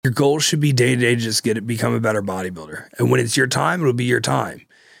Your goal should be day to day to just become a better bodybuilder. And when it's your time, it'll be your time.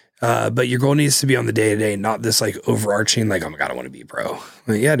 But your goal needs to be on the day to day, not this like overarching, like, oh my God, I want to be pro.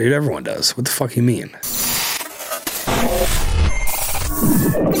 Like, yeah, dude, everyone does. What the fuck you mean?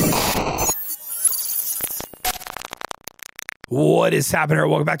 What is happening?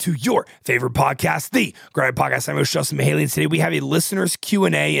 Welcome back to your favorite podcast, the Grind Podcast. I'm host Justin Mahaley, and today we have a listeners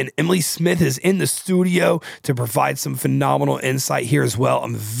Q&A, and Emily Smith is in the studio to provide some phenomenal insight here as well.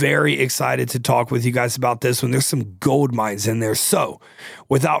 I'm very excited to talk with you guys about this one. There's some gold mines in there. So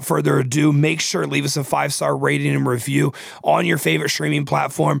without further ado, make sure to leave us a 5-star rating and review on your favorite streaming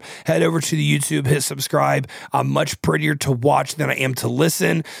platform. Head over to the YouTube, hit subscribe. I'm much prettier to watch than I am to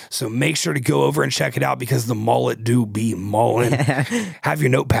listen. So make sure to go over and check it out because the mullet do be mulling. Have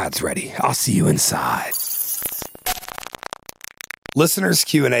your notepads ready. I'll see you inside. Listeners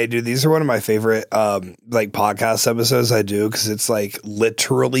Q&A, dude, these are one of my favorite like podcast episodes I do because it's like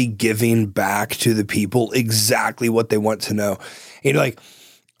literally giving back to the people exactly what they want to know. You know, like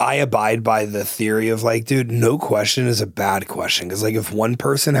I abide by the theory of like, dude, no question is a bad question because like if one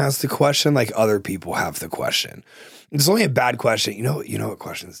person has the question, like other people have the question. It's only a bad question. You know what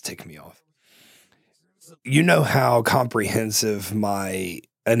questions tick me off? You know how comprehensive my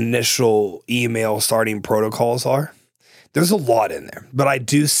initial email starting protocols are? There's a lot in there, but I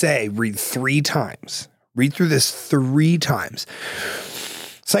do say read 3 times. Read through this 3 times.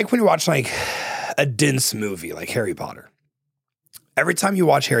 It's like when you watch like a dense movie like Harry Potter. Every time you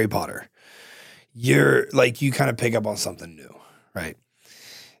watch Harry Potter, you're like, you kind of pick up on something new, right?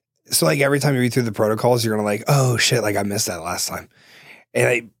 So like every time you read through the protocols, you're going to like, oh shit, like I missed that last time.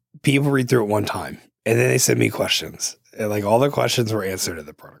 And people read through it one time. And then they send me questions, and like all the questions were answered in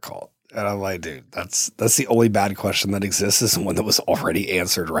the protocol. And I'm like, dude, that's the only bad question that exists is the one that was already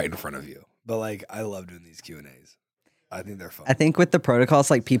answered right in front of you. But like, I love doing these Q&As. I think they're fun. I think with the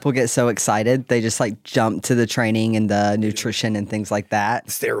protocols, like people get so excited, they just like jump to the training and the nutrition and things like that.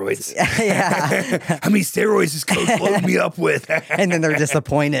 Steroids. Yeah. How many steroids is Coach loading me up with? And then they're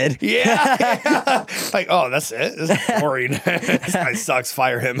disappointed. Yeah. Like, oh, that's it? This is boring. This guy sucks.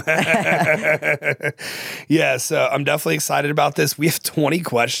 Fire him. Yeah, so I'm definitely excited about this. We have 20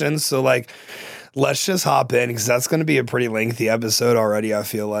 questions. So like, let's just hop in because that's going to be a pretty lengthy episode already, I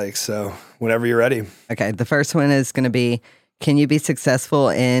feel like. So whenever you're ready. Okay. The first one is going to be, can you be successful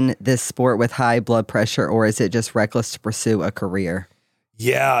in this sport with high blood pressure, or is it just reckless to pursue a career?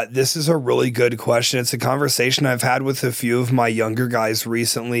 Yeah, this is a really good question. It's a conversation I've had with a few of my younger guys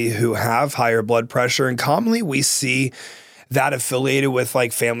recently who have higher blood pressure. And commonly we see that affiliated with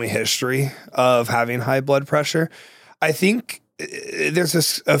like family history of having high blood pressure. I think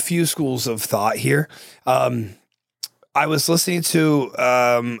there's a few schools of thought here. I was listening to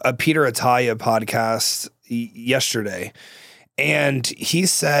a Peter Attia podcast yesterday, and he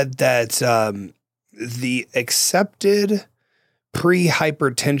said that the accepted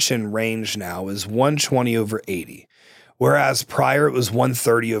pre-hypertension range now is 120/80, whereas prior it was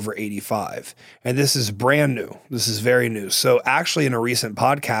 130/85. And this is brand new. This is very new. So actually in a recent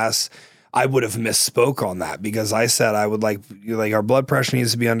podcast, I would have misspoke on that because I said I would like our blood pressure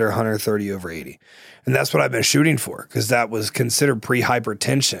needs to be under 130/80. And that's what I've been shooting for because that was considered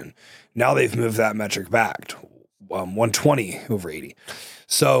pre-hypertension. Now they've moved that metric back to 120/80.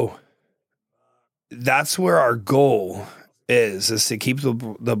 So that's where our goal is to keep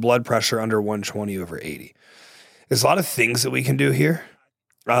the blood pressure under 120/80. There's a lot of things that we can do here.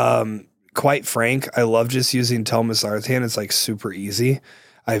 Quite frank, I love just using telmisartan. It's like super easy.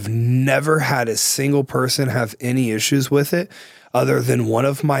 I've never had a single person have any issues with it other than one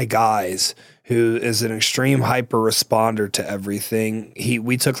of my guys who is an extreme hyper responder to everything.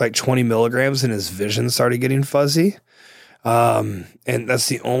 We took like 20 milligrams and his vision started getting fuzzy. And that's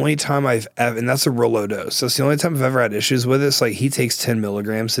the only time I've ever, and that's a real low dose. So it's the only time I've ever had issues with it. So like he takes 10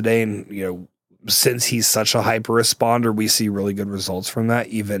 milligrams a day. And, you know, since he's such a hyper responder, we see really good results from that,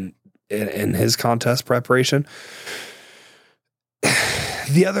 even in his contest preparation.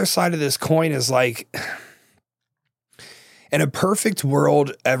 The other side of this coin is like, in a perfect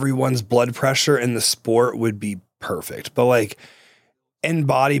world, everyone's blood pressure in the sport would be perfect. But like in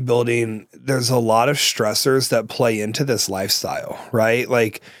bodybuilding, there's a lot of stressors that play into this lifestyle, right?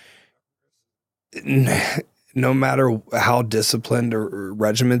 Like no matter how disciplined or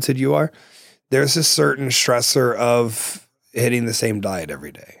regimented you are, there's a certain stressor of hitting the same diet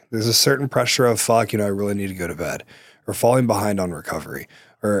every day. There's a certain pressure of, fuck, I really need to go to bed, or falling behind on recovery,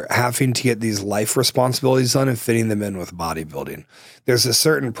 or having to get these life responsibilities done and fitting them in with bodybuilding. There's a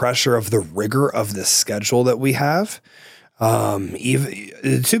certain pressure of the rigor of the schedule that we have.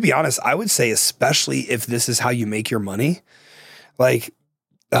 Even to be honest, I would say, especially if this is how you make your money, like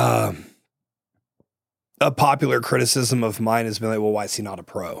a popular criticism of mine has been like, well, why is he not a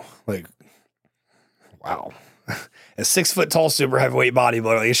pro? Like, wow. A 6 foot tall, super heavyweight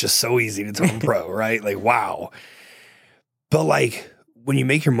bodybuilder, like, it's just so easy to turn pro, right? Like, wow. But like, when you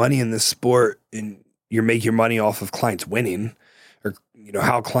make your money in this sport and you make your money off of clients winning, or, you know,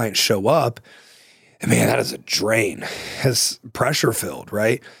 how clients show up, and man, that is a drain. It's pressure filled,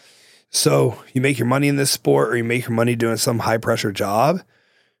 right? So you make your money in this sport, or you make your money doing some high pressure job,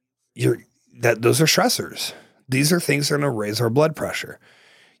 those are stressors. These are things that are going to raise our blood pressure.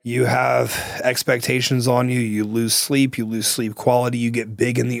 You have expectations on you. You lose sleep quality. You get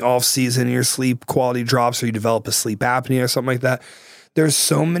big in the off season, your sleep quality drops, or you develop a sleep apnea or something like that. There's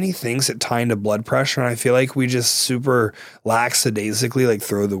so many things that tie into blood pressure. And I feel like we just super lackadaisically like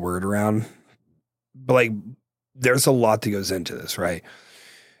throw the word around. But like, there's a lot that goes into this, right?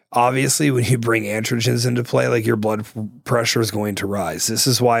 Obviously, when you bring androgens into play, like, your blood pressure is going to rise. This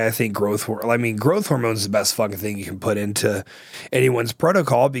is why I think growth hormone is the best fucking thing you can put into anyone's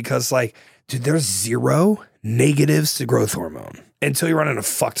protocol, because like, dude, there's zero negatives to growth hormone until you're running a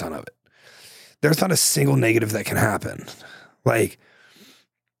fuck ton of it. There's not a single negative that can happen. Like,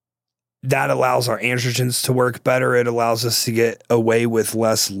 that allows our androgens to work better. It allows us to get away with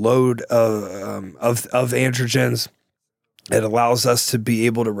less load of androgens. It allows us to be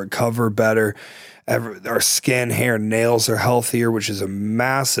able to recover better. Our skin, hair, nails are healthier, which is a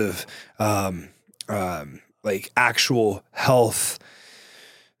massive, like, actual health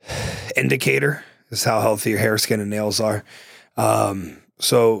indicator, is how healthy your hair, skin, and nails are.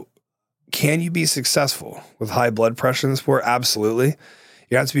 So can you be successful with high blood pressure in the sport? Absolutely.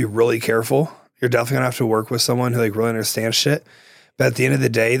 You have to be really careful. You're definitely gonna have to work with someone who like really understands shit. But at the end of the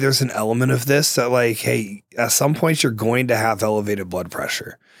day, there's an element of this that like, hey, at some point you're going to have elevated blood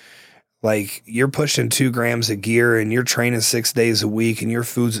pressure. Like, you're pushing 2 grams of gear and you're training 6 days a week and your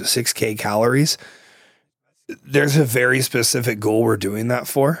food's at 6K calories. There's a very specific goal we're doing that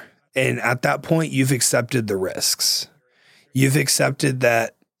for. And at that point, you've accepted the risks. You've accepted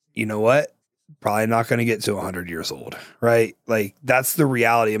that, you know what? Probably not going to get to 100 years old, right? Like, that's the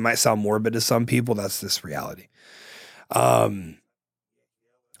reality. It might sound morbid to some people. That's this reality.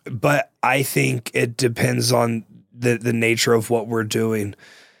 But I think it depends on the nature of what we're doing.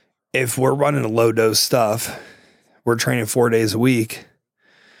 If we're running a low dose stuff, we're training 4 days a week.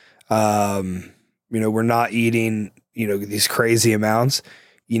 We're not eating, these crazy amounts.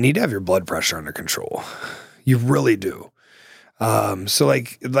 You need to have your blood pressure under control. You really do. So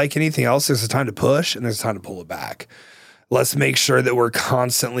like anything else, there's a time to push and there's a time to pull it back. Let's make sure that we're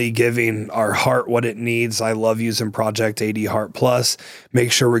constantly giving our heart what it needs. I love using Project AD Heart Plus.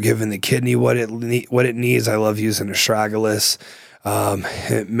 Make sure we're giving the kidney what it needs. I love using Astragalus.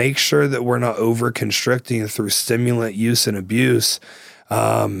 Make sure that we're not over-constricting through stimulant use and abuse.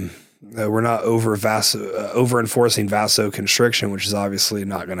 We're not over-enforcing vasoconstriction, which is obviously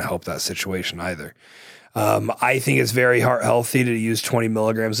not going to help that situation either. I think it's very heart healthy to use 20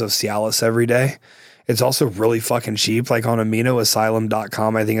 milligrams of Cialis every day. It's also really fucking cheap. Like, on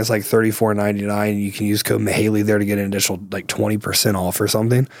aminoasylum.com, I think it's like $34.99. You can use code Mahaley there to get an additional like 20% off or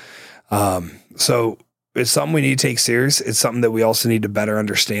something. So it's something we need to take serious. It's something that we also need to better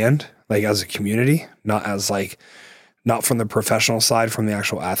understand, like, as a community, not from the professional side, from the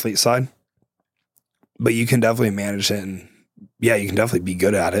actual athlete side. But you can definitely manage it, and yeah, you can definitely be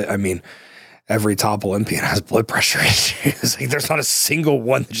good at it. I mean, every top Olympian has blood pressure issues. Like, there's not a single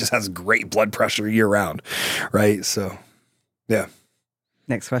one that just has great blood pressure year round, right? So, yeah.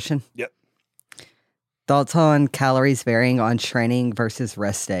 Next question. Yep. Thoughts on calories varying on training versus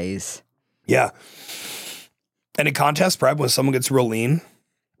rest days? Yeah. And in contest prep, when someone gets real lean,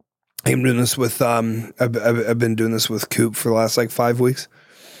 I'm doing this with I've been doing this with Coop for the last like 5 weeks.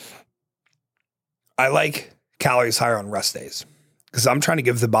 I like calories higher on rest days because I'm trying to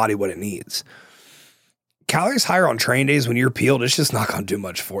give the body what it needs. Calories higher on train days, when you're peeled, it's just not going to do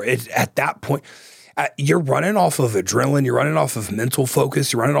much for it. At that point, you're running off of adrenaline. You're running off of mental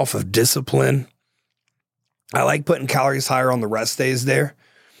focus. You're running off of discipline. I like putting calories higher on the rest days there.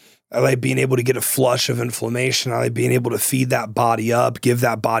 I like being able to get a flush of inflammation. I like being able to feed that body up, give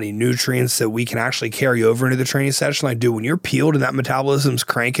that body nutrients that we can actually carry over into the training session. Like, dude, when you're peeled and that metabolism's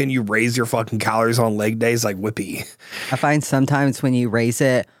cranking, you raise your fucking calories on leg days like whippy. I find sometimes when you raise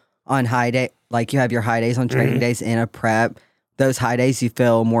it on high day, like you have your high days on training days in a prep, those high days you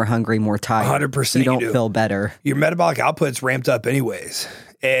feel more hungry, more tired. 100% you don't feel better. Your metabolic output's ramped up anyways.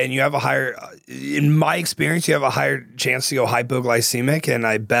 And you have a higher, in my experience, you have a higher chance to go hypoglycemic. And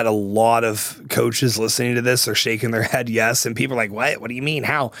I bet a lot of coaches listening to this are shaking their head yes. And people are like, what? What do you mean?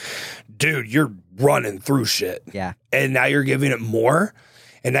 How? Dude, you're running through shit. Yeah. And now you're giving it more.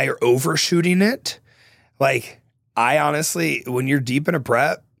 and now you're overshooting it. Like, I honestly, when you're deep in a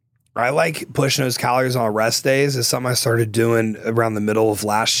prep, I like pushing those calories on rest days. It's something I started doing around the middle of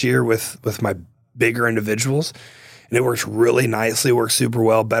last year with my bigger individuals. And it works really nicely, works super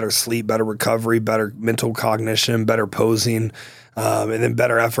well, better sleep, better recovery, better mental cognition, better posing, and then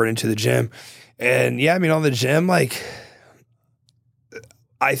better effort into the gym. And yeah, I mean, on the gym, like,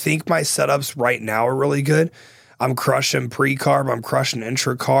 I think my setups right now are really good. I'm crushing pre-carb, I'm crushing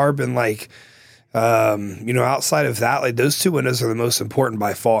intra-carb, and like, outside of that, like those 2 windows are the most important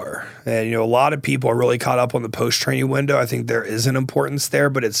by far. And, a lot of people are really caught up on the post-training window. I think there is an importance there,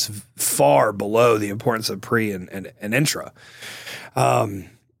 but it's far below the importance of pre and intra.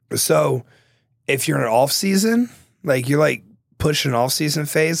 So if you're in an off season, like you're like pushing an off season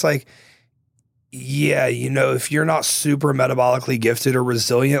phase, like, yeah, if you're not super metabolically gifted or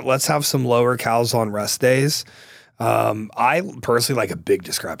resilient, let's have some lower calories on rest days. I personally like a big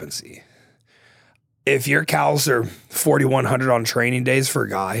discrepancy. If your calories are 4,100 on training days for a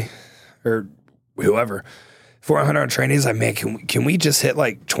guy or whoever, 400 on training days, like, man, can we just hit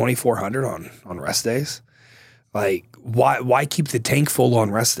like 2,400 on rest days? Like, why keep the tank full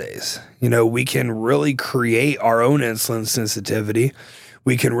on rest days? We can really create our own insulin sensitivity.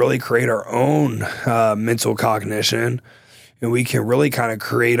 We can really create our own mental cognition. And we can really kind of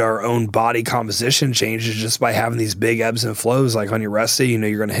create our own body composition changes just by having these big ebbs and flows. Like on your rest day,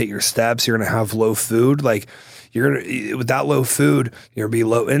 you're going to hit your steps. You're going to have low food. Like with that low food, you're going to be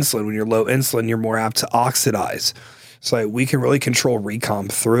low insulin. When you're low insulin, you're more apt to oxidize. So like, we can really control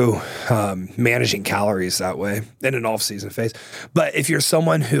recomp through managing calories that way in an off-season phase. But if you're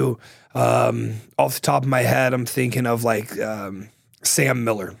someone who, off the top of my head, I'm thinking of like Sam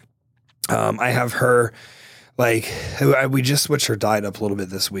Miller. I have her. Like, we just switched her diet up a little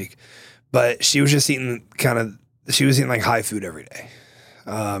bit this week, but she was just eating like high food every day,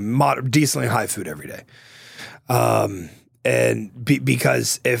 decently high food every day.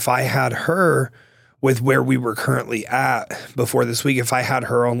 Because if I had her with where we were currently at before this week, if I had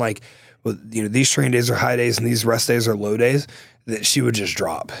her on like, these training days are high days and these rest days are low days, that she would just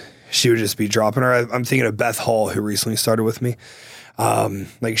drop. She would just be dropping her. I'm thinking of Beth Hall, who recently started with me.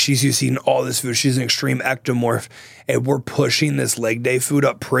 Like she's used to eating all this food. She's an extreme ectomorph, and we're pushing this leg day food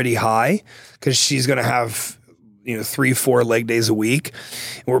up pretty high because she's going to have, 3-4 leg days a week.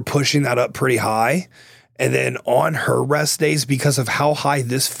 And we're pushing that up pretty high. And then on her rest days, because of how high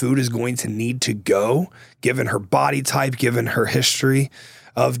this food is going to need to go, given her body type, given her history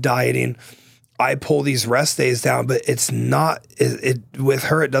of dieting, I pull these rest days down, but it's not, with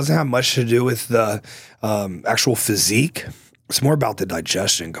her, it doesn't have much to do with the actual physique. It's more about the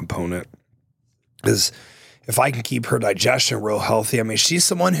digestion component. Because if I can keep her digestion real healthy, I mean, she's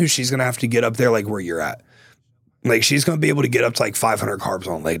someone who she's going to have to get up there like where you're at. Like she's going to be able to get up to like 500 carbs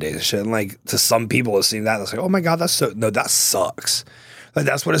on leg days and shit. And like to some people listening to that, it's like, oh my God, that sucks. Like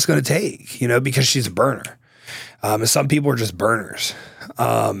that's what it's going to take, because she's a burner. And some people are just burners.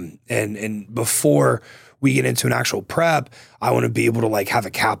 And before we get into an actual prep, I want to be able to like have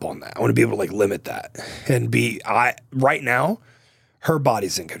a cap on that. I want to be able to like limit that and right now, her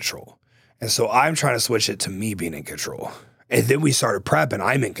body's in control. And so I'm trying to switch it to me being in control. And then we started prep and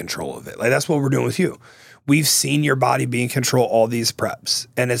I'm in control of it. Like that's what we're doing with you. We've seen your body be in control all these preps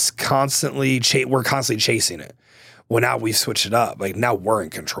and it's we're constantly chasing it. Well, now we've switched it up. Like now we're in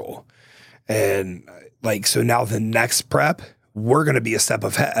control. And like, so now the next prep, we're going to be a step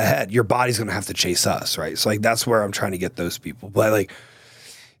ahead. Your body's going to have to chase us, right? So like, that's where I'm trying to get those people. But like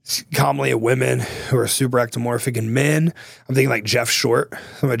commonly at women who are super ectomorphic and men, I'm thinking like Jeff Short.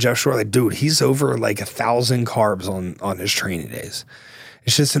 Like, dude, he's over like 1,000 carbs on his training days.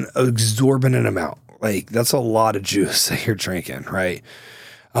 It's just an exorbitant amount. Like that's a lot of juice that you're drinking, right?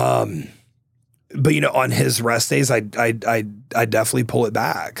 But on his rest days, I definitely pull it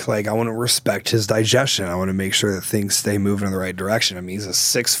back. Like I want to respect his digestion. I want to make sure that things stay moving in the right direction. I mean, he's a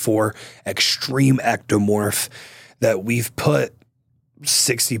 6'4" extreme ectomorph that we've put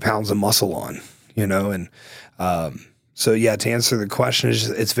 60 pounds of muscle on, and so yeah, to answer the question,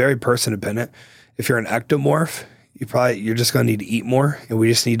 it's very person dependent. If you're an ectomorph, you're just going to need to eat more, and we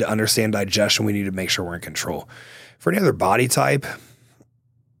just need to understand digestion. We need to make sure we're in control. For any other body type,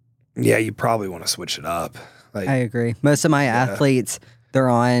 yeah, you probably want to switch it up. Like, I agree. Most of my athletes, they're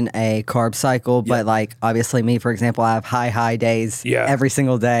on a carb cycle, but like obviously me, for example, I have high days every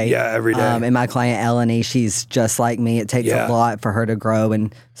single day. Yeah, every day. And my client Eleni, she's just like me. It takes a lot for her to grow,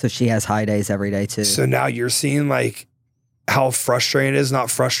 and so she has high days every day too. So now you're seeing like how frustrating it is, not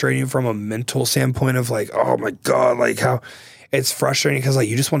frustrating from a mental standpoint of like, oh my God, like how it's frustrating because like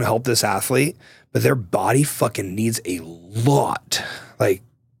you just want to help this athlete, but their body fucking needs a lot. Like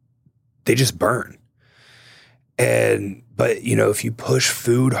they just burn. But you know, if you push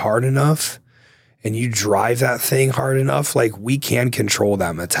food hard enough and you drive that thing hard enough, like we can control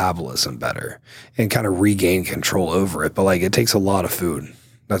that metabolism better and kind of regain control over it. But like it takes a lot of food,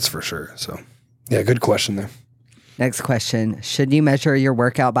 that's for sure. So yeah, good question there. Next question. Should you measure your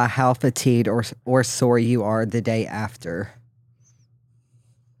workout by how fatigued or sore you are the day after?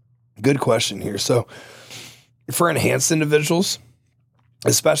 Good question here. So for enhanced individuals,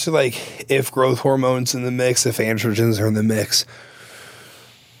 especially like if growth hormones in the mix, if androgens are in the mix,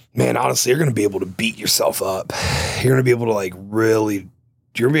 man, honestly, you're going to be able to beat yourself up. You're going to be able to you're going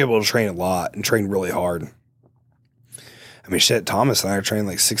to be able to train a lot and train really hard. I mean, shit, Thomas and I are training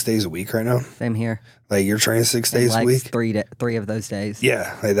like 6 days a week right now. Same here. Like you're training 6 days a week? Three of those days.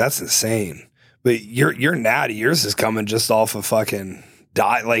 Yeah, like that's insane. But you're natty. Yours is coming just off of fucking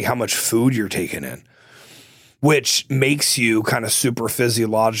diet, like how much food you're taking in, which makes you kind of super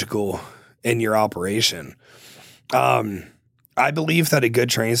physiological in your operation. I believe that a good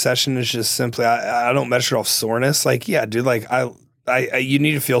training session is just simply, I don't measure off soreness. Like, yeah, dude, like you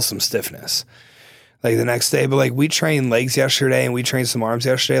need to feel some stiffness like the next day, but like we trained legs yesterday and we trained some arms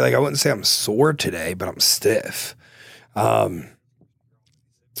yesterday. Like I wouldn't say I'm sore today, but I'm stiff.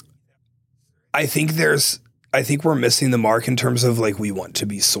 I think we're missing the mark in terms of like, we want to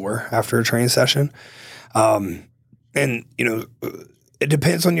be sore after a training session. And you know, it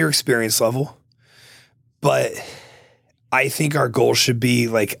depends on your experience level, but I think our goal should be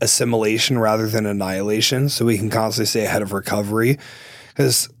like assimilation rather than annihilation. So we can constantly stay ahead of recovery,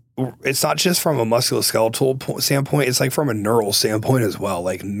 because it's not just from a musculoskeletal standpoint. It's like from a neural standpoint as well.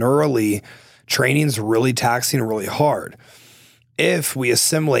 Like neurally, training's really taxing and really hard. If we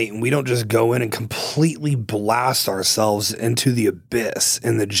assimilate and we don't just go in and completely blast ourselves into the abyss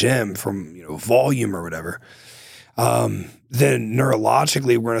in the gym from, you know, volume or whatever, then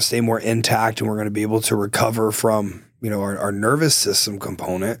neurologically we're going to stay more intact and we're going to be able to recover from, you know, our nervous system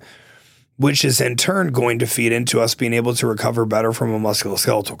component, which is in turn going to feed into us being able to recover better from a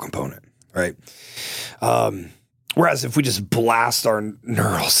musculoskeletal component, right? Whereas if we just blast our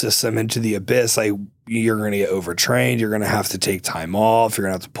neural system into the abyss, like you're going to get overtrained, you're going to have to take time off, you're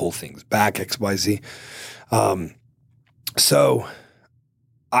going to have to pull things back, X, Y, Z. So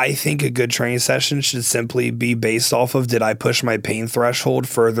I think a good training session should simply be based off of, did I push my pain threshold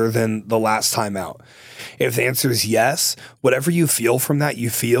further than the last time out? If the answer is yes, whatever you feel from that, you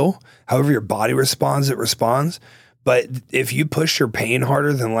feel. However your body responds, it responds. But if you push your pain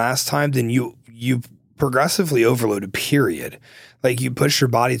harder than last time, then you progressively overloaded, period. Like you push your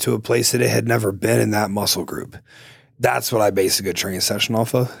body to a place that it had never been in that muscle group. That's what I base a good training session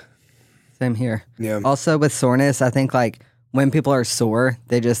off of. Same here. Yeah. Also with soreness, I think like when people are sore,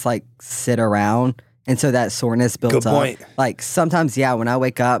 they just like sit around. And so that soreness builds Good point. up. Like sometimes, yeah, when I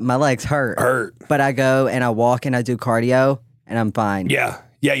wake up, my legs hurt. But I go and I walk and I do cardio and I'm fine. Yeah.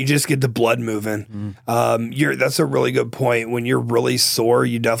 Yeah, you just get the blood moving. That's a really good point. When you're really sore,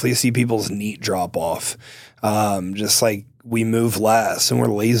 you definitely see people's NEAT drop off. Just like we move less and we're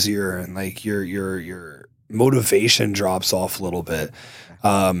lazier, and like your motivation drops off a little bit.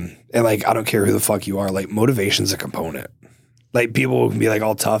 And like I don't care who the fuck you are, like motivation's a component. Like people can be like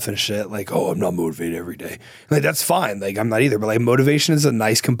all tough and shit, like, oh, I'm not motivated every day. Like that's fine. Like I'm not either, but like motivation is a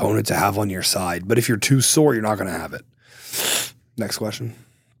nice component to have on your side. But if you're too sore, you're not going to have it. Next question.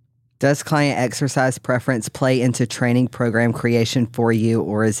 Does client exercise preference play into training program creation for you,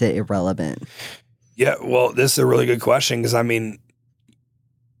 or is it irrelevant? Yeah, well, this is a really good question, because I mean,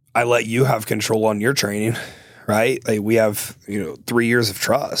 I let you have control on your training, right? Like we have, 3 years of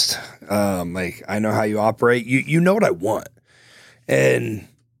trust. Like I know how you operate. You know what I want, and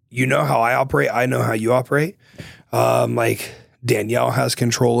you know how I operate. I know how you operate. Like Danielle has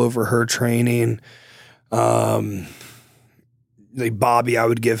control over her training. Like Bobby, I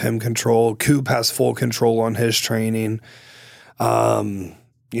would give him control. Coop has full control on his training. I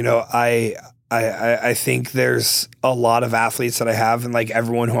think there's a lot of athletes that I have, and like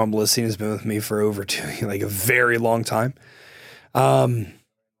everyone who I'm listing has been with me for over a very long time.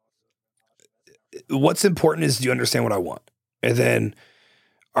 What's important is, do you understand what I want? And then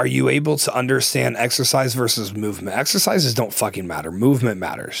are you able to understand exercise versus movement? Exercises don't fucking matter. Movement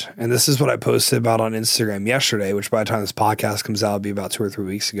matters. And this is what I posted about on Instagram yesterday, which by the time this podcast comes out, it'll be about 2 or 3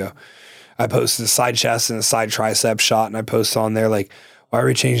 weeks ago. I posted a side chest and a side tricep shot, and I posted on there like, why are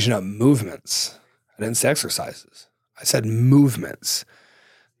we changing up movements? I didn't say exercises. I said movements.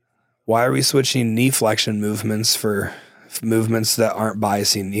 Why are we switching knee flexion movements for movements that aren't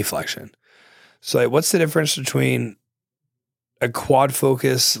biasing knee flexion? So like, what's the difference between a quad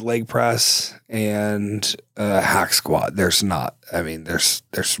focus leg press and a hack squat. There's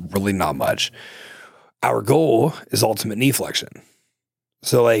really not much. Our goal is ultimate knee flexion.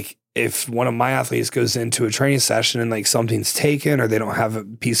 So like if one of my athletes goes into a training session and like something's taken or they don't have a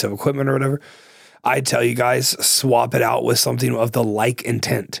piece of equipment or whatever, I tell you guys, swap it out with something of the like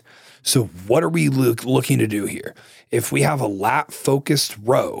intent. So what are we looking to do here? If we have a lat focused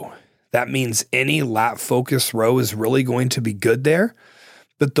row, that means any lat focused row is really going to be good there.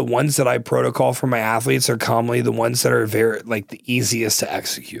 But the ones that I protocol for my athletes are commonly the ones that are very like the easiest to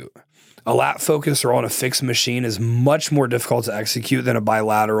execute. A lat focused row on a fixed machine is much more difficult to execute than a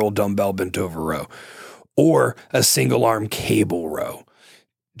bilateral dumbbell bent over row or a single arm cable row,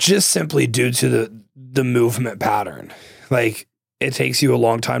 just simply due to the movement pattern. Like it takes you a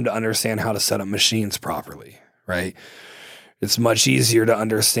long time to understand how to set up machines properly, right? It's much easier to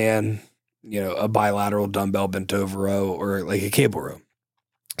understand, a bilateral dumbbell bent over row or like a cable row.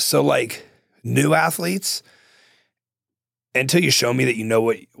 So like new athletes, until you show me that you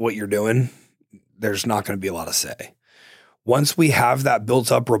know what you're doing, there's not going to be a lot to say. Once we have that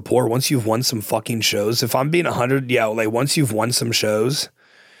built up rapport, once you've won some fucking shows, if I'm being 100, like once you've won some shows,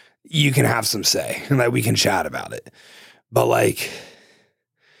 you can have some say and like we can chat about it. But like,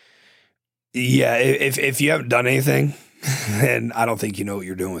 yeah, if you haven't done anything, then I don't think you know what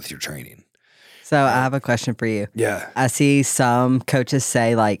you're doing with your training. So I have a question for you. Yeah. I see some coaches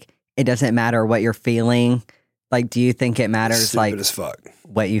say like, it doesn't matter what you're feeling. Like, do you think it matters Stupid like as fuck.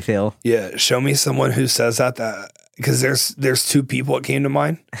 what you feel? Yeah. Show me someone who says that because there's two people that came to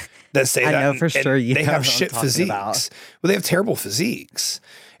mind that say that. I know for sure you they know have what I'm shit talking physiques. about. Well, they have terrible physiques.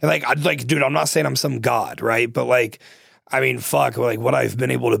 And like, dude, I'm not saying I'm some god, right? But like, I mean, fuck, like what I've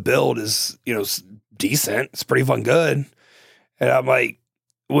been able to build is, decent. It's pretty fun good. And I'm like,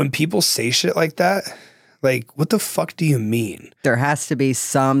 when people say shit like that, like, what the fuck do you mean? There has to be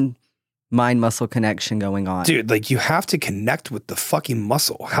some mind-muscle connection going on. Dude, like you have to connect with the fucking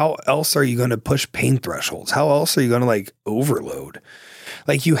muscle. How else are you going to push pain thresholds? How else are you going to like overload?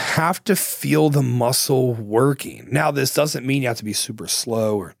 Like you have to feel the muscle working. Now, this doesn't mean you have to be super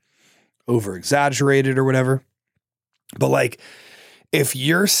slow or over exaggerated or whatever. But like, if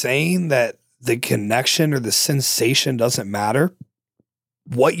you're saying that the connection or the sensation doesn't matter,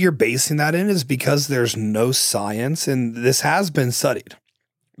 what you're basing that in is because there's no science, and this has been studied.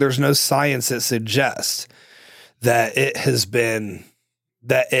 There's no science that suggests that it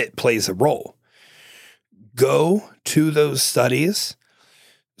plays a role. Go to those studies,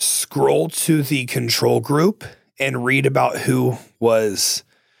 scroll to the control group, and read about who was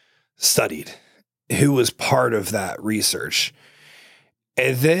studied, who was part of that research.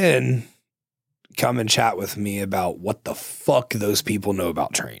 And then come and chat with me about what the fuck those people know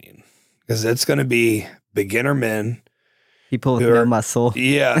about training. Because it's going to be beginner men. People with no muscle.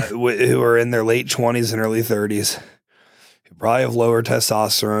 Yeah, who are in their late 20s and early 30s, who probably have lower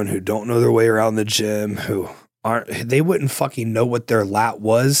testosterone, who don't know their way around the gym, they wouldn't fucking know what their lat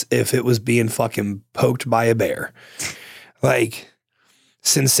was if it was being fucking poked by a bear. Like,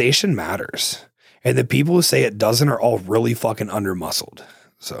 sensation matters. And the people who say it doesn't are all really fucking under-muscled.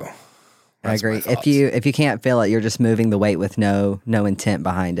 So I agree. If you can't feel it, you're just moving the weight with no intent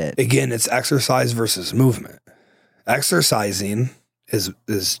behind it. Again, it's exercise versus movement. Exercising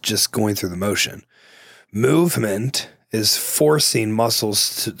is just going through the motion. Movement is forcing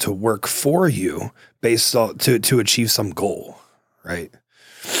muscles to work for you based on to achieve some goal, right?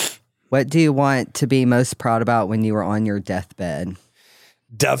 What do you want to be most proud about when you were on your deathbed?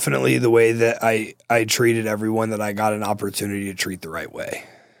 Definitely the way that I treated everyone that I got an opportunity to treat the right way.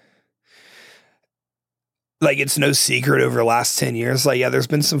 Like, it's no secret over the last 10 years, like, yeah, there's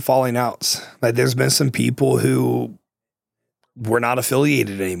been some falling outs. Like, there's been some people who were not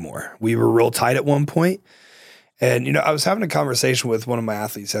affiliated anymore. We were real tight at one point. And, I was having a conversation with one of my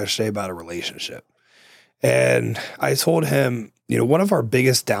athletes yesterday about a relationship. And I told him, one of our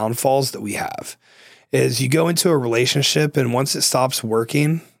biggest downfalls that we have is you go into a relationship and once it stops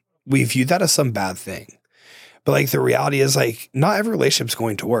working, we view that as some bad thing. But like, the reality is like, not every relationship's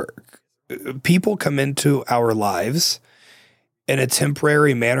going to work. People come into our lives in a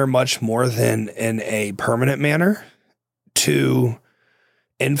temporary manner, much more than in a permanent manner, to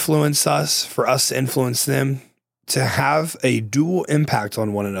influence us, for us to influence them, to have a dual impact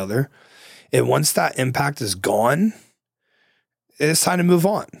on one another. And once that impact is gone, it's time to move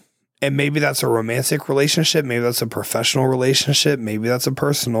on. And maybe that's a romantic relationship. Maybe that's a professional relationship. Maybe that's a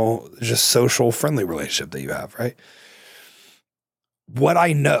personal, just social friendly relationship that you have, right? What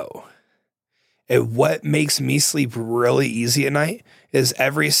I know and what makes me sleep really easy at night is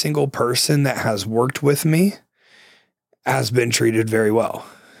every single person that has worked with me has been treated very well.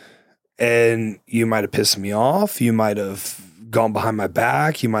 And you might have pissed me off. You might have gone behind my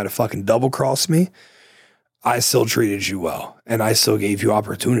back. You might have fucking double crossed me. I still treated you well and I still gave you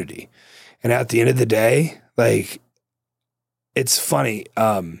opportunity. And at the end of the day, like, it's funny.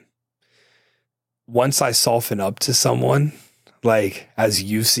 Once I soften up to someone, like, as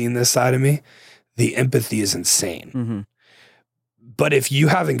you've seen this side of me, the empathy is insane. Mm-hmm. But if you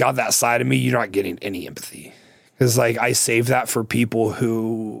haven't got that side of me, you're not getting any empathy. Because, like, I save that for people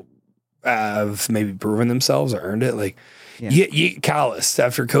who have maybe proven themselves or earned it. Like, you get calloused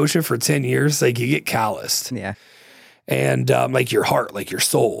after coaching for 10 years. Like, you get calloused. Yeah. And like your heart, like your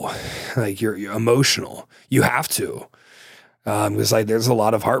soul, like you're emotional. You have to. Because like there's a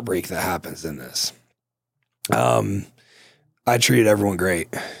lot of heartbreak that happens in this. I treated everyone great.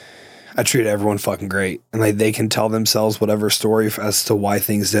 I treated everyone fucking great. And like they can tell themselves whatever story as to why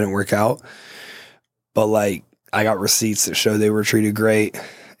things didn't work out. But like I got receipts that show they were treated great.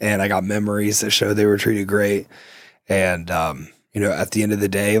 And I got memories that show they were treated great. And you know, at the end of the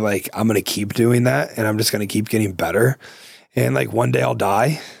day, like I'm going to keep doing that and I'm just going to keep getting better. And like one day I'll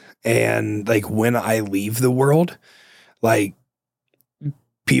die. And like when I leave the world, like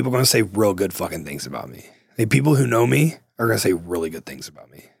people are going to say real good fucking things about me. Like people who know me are going to say really good things about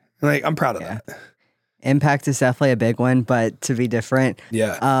me. And like, I'm proud of that. Impact is definitely a big one, but to be different.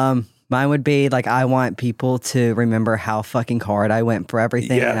 Yeah. Mine would be like, I want people to remember how fucking hard I went for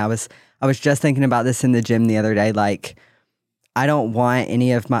everything. Yeah. And I was just thinking about this in the gym the other day. Like, I don't want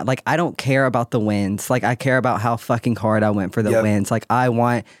any of my, like, I don't care about the wins. Like, I care about how fucking hard I went for the wins. Like, I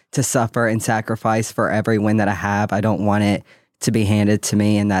want to suffer and sacrifice for every win that I have. I don't want it to be handed to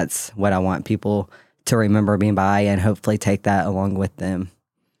me. And that's what I want people to remember me by and hopefully take that along with them.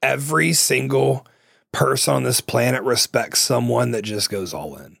 Every single person on this planet respects someone that just goes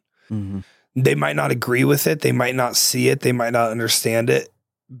all in. Mm-hmm. They might not agree with it. They might not see it. They might not understand it.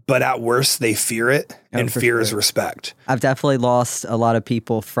 But at worst, they fear it, and fear is respect. I've definitely lost a lot of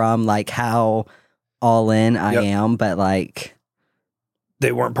people from like how all in I am, but like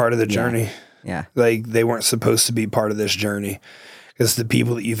they weren't part of the journey. Yeah. Like they weren't supposed to be part of this journey because the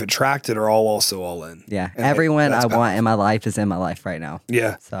people that you've attracted are also all in. Yeah. And everyone I want in my life is in my life right now.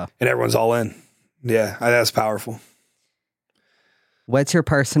 Yeah. So, and everyone's all in. Yeah. That's powerful. What's your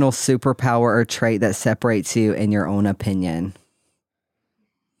personal superpower or trait that separates you in your own opinion?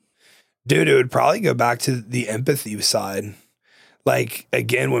 Dude, it would probably go back to the empathy side. Like,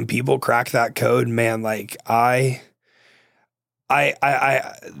 again, when people crack that code, man, like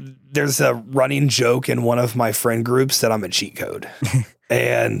there's a running joke in one of my friend groups that I'm a cheat code.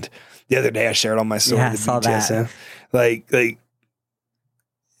 And the other day I shared on my story. Yeah, I saw that. Like,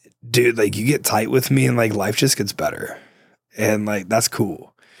 dude, like you get tight with me and like life just gets better. And like, that's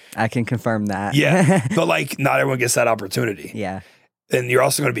cool. I can confirm that. Yeah. But like, not everyone gets that opportunity. Yeah. And you're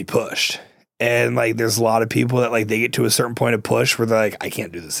also going to be pushed. And like, there's a lot of people that like, they get to a certain point of push where they're like, I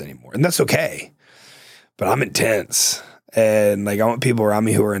can't do this anymore. And that's okay. But I'm intense. And like, I want people around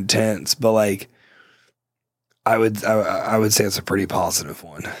me who are intense. But like, I would say it's a pretty positive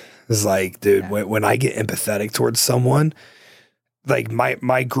one. It's like, dude, when I get empathetic towards someone, like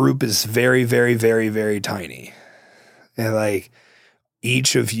my group is very, very, very, very tiny. And like,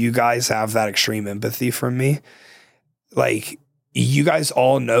 each of you guys have that extreme empathy from me. Like, you guys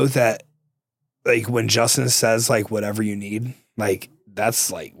all know that, like, when Justin says, like, whatever you need, like, that's,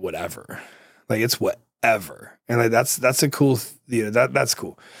 like, whatever. Like, it's whatever. And, like, that's a cool, that's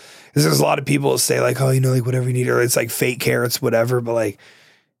cool. Because there's a lot of people that say, like, oh, you know, like, whatever you need, or it's, like, fake carrots, whatever. But, like,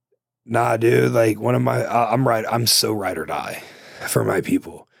 nah, dude, like, I'm so ride or die for my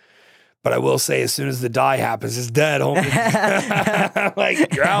people. But I will say, as soon as the die happens, it's dead, homie.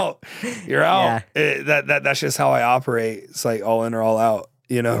 Like, you're out. You're out. Yeah. That's just how I operate. It's like all in or all out,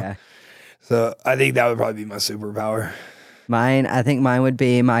 you know? Yeah. So I think that would probably be my superpower. I think mine would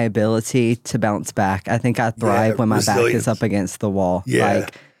be my ability to bounce back. I think I thrive when my back is up against the wall. Yeah.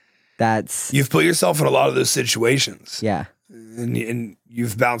 Like, you've put yourself in a lot of those situations. Yeah. And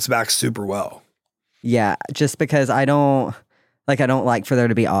you've bounced back super well. Yeah. Just because I don't like for there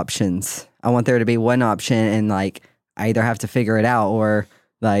to be options. I want there to be one option and like I either have to figure it out or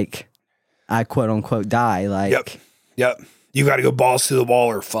like I quote unquote die. Like, Yep. You got to go balls to the wall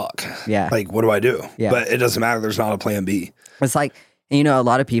or fuck. Yeah. Like, what do I do? Yeah. But it doesn't matter. There's not a plan B. It's like, you know, a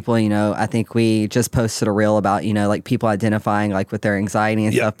lot of people, you know, I think we just posted a reel about, you know, like people identifying like with their anxiety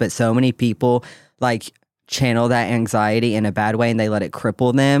and stuff. But so many people like channel that anxiety in a bad way and they let it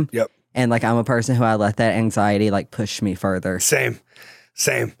cripple them. Yep. And like, I'm a person who I let that anxiety like push me further. Same.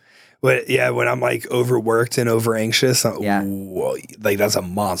 When I'm like overworked and over anxious, Yeah. like that's a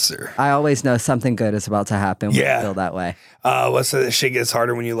monster. I always know something good is about to happen when Yeah. I feel that way. What's the shit gets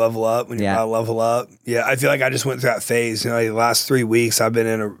harder when you level up, when you're about to level up. Yeah. I feel like I just went through that phase. You know, like the last 3 weeks I've been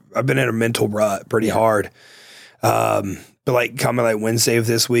in a mental rut pretty hard. But like coming like Wednesday of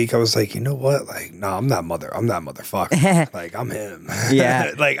this week, I was like, you know what? Like, no, I'm that motherfucker. Like I'm him.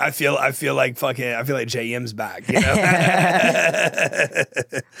 Yeah. Like I feel like JM's back, you know?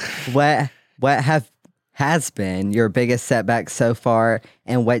 What has been your biggest setback so far,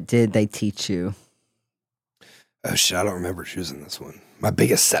 and what did they teach you? Oh shit, I don't remember choosing this one. My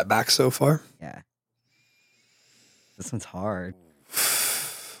biggest setback so far? Yeah. This one's hard.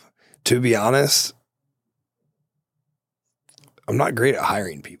 To be honest, I'm not great at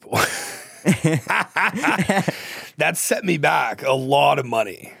hiring people. That set me back a lot of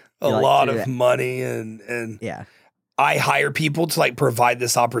money. And yeah. I hire people to like provide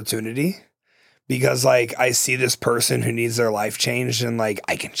this opportunity because like I see this person who needs their life changed and like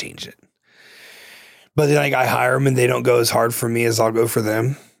I can change it. But then like I hire them and they don't go as hard for me as I'll go for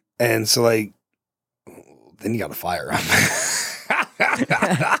them. And so like then you got to fire them.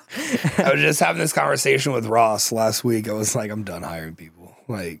 I was just having this conversation with Ross last week. I was like, I'm done hiring people.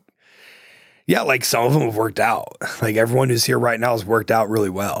 Like, yeah, like some of them have worked out. Like everyone who's here right now has worked out really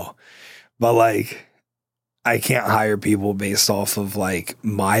well. But like, I can't hire people based off of like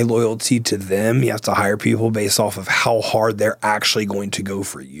my loyalty to them. You have to hire people based off of how hard they're actually going to go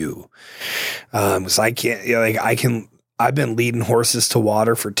for you. So I can't, you know, like I've been leading horses to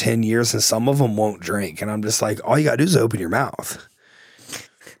water for 10 years and some of them won't drink. And I'm just like, all you gotta do is open your mouth.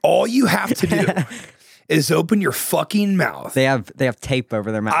 All you have to do is open your fucking mouth. They have tape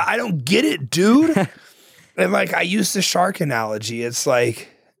over their mouth. I don't get it, dude. And like I use the shark analogy. It's like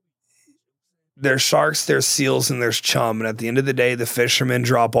there's sharks, there's seals, and there's chum. And at the end of the day, the fishermen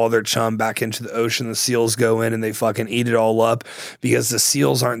drop all their chum back into the ocean. The seals go in and they fucking eat it all up because the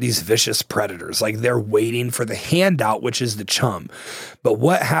seals aren't these vicious predators. Like they're waiting for the handout, which is the chum. But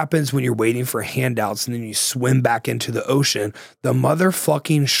what happens when you're waiting for handouts and then you swim back into the ocean? The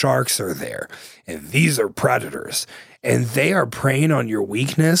motherfucking sharks are there. And these are predators. And they are preying on your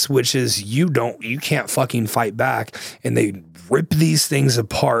weakness, which is you can't fucking fight back. And they rip these things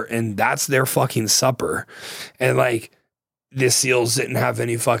apart and that's their fucking supper. And like the seals didn't have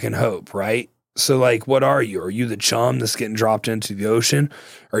any fucking hope, right? So like, what are you? Are you the chum that's getting dropped into the ocean?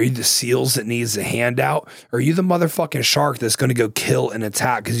 Are you the seals that needs a handout? Are you the motherfucking shark that's going to go kill and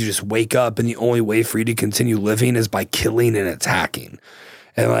attack because you just wake up and the only way for you to continue living is by killing and attacking?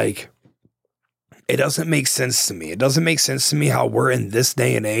 And like, it doesn't make sense to me. It doesn't make sense to me how we're in this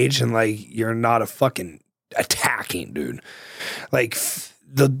day and age and like you're not a fucking attacking dude. Like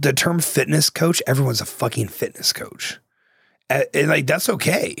the term fitness coach, everyone's a fucking fitness coach. And like that's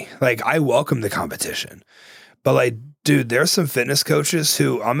okay. Like I welcome the competition. But like, dude, there's some fitness coaches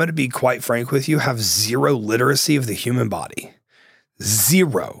who, I'm going to be quite frank with you, have zero literacy of the human body.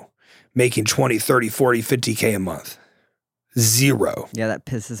 Zero. Making 20, 30, 40, 50K a month. Zero. Yeah, that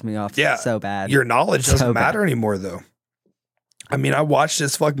pisses me off so bad. Your knowledge doesn't matter anymore, though. I mean, I watch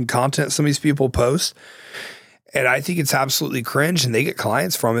this fucking content some of these people post, and I think it's absolutely cringe, and they get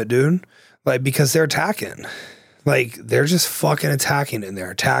clients from it, dude. Like, because they're attacking. Like, they're just fucking attacking, and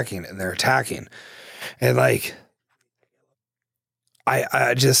they're attacking, and they're attacking. And, like,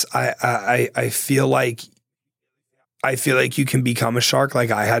 I feel like you can become a shark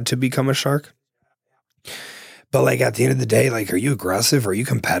like I had to become a shark. But like at the end of the day, like, are you aggressive? Are you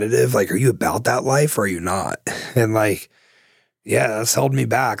competitive? Like, are you about that life or are you not? And like, yeah, that's held me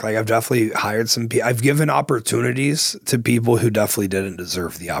back. Like I've definitely hired some people. I've given opportunities to people who definitely didn't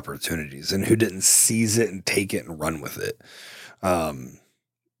deserve the opportunities and who didn't seize it and take it and run with it.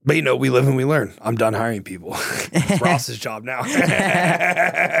 But you know, we live and we learn. I'm done hiring people. It's Ross's job now.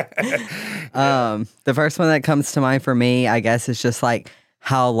 The first one that comes to mind for me, I guess, is just like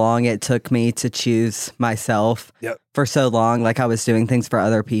how long it took me to choose myself for so long. Like I was doing things for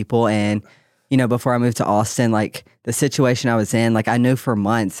other people. And, you know, before I moved to Austin, like the situation I was in, like I knew for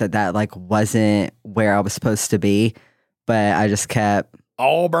months that like wasn't where I was supposed to be, but I just kept.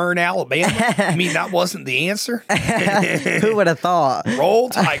 Auburn, Alabama. I mean, that wasn't the answer. Who would have thought? Roll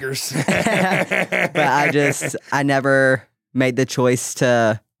Tigers. But I never made the choice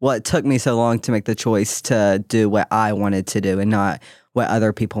to, well, it took me so long to make the choice to do what I wanted to do and not what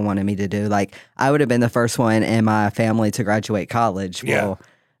other people wanted me to do. Like I would have been the first one in my family to graduate college. Well,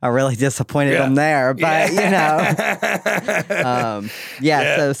 I really disappointed them there, but you know,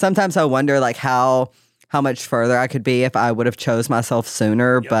 so sometimes I wonder like how how much further I could be if I would have chose myself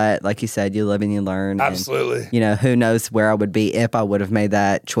sooner. Yep. But like you said, you live and you learn. Absolutely. And, who knows where I would be if I would have made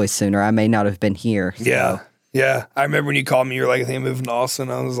that choice sooner. I may not have been here. So. Yeah. Yeah. I remember when you called me, you were like, I think I'm moving to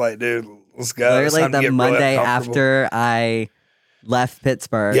Austin. I was like, dude, let's go. Literally the Monday after I left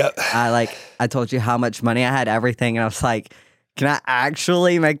Pittsburgh, yep. I told you how much money I had, everything. And I was like, can I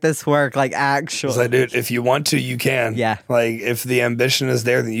actually make this work? Like, actually. It's like, dude, if you want to, you can. Yeah. Like, if the ambition is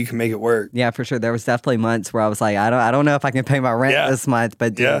there, then you can make it work. Yeah, for sure. There was definitely months where I was like, I don't know if I can pay my rent this month,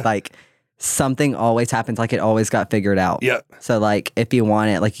 but dude, like, something always happens. Like, it always got figured out. Yep. So, like, if you want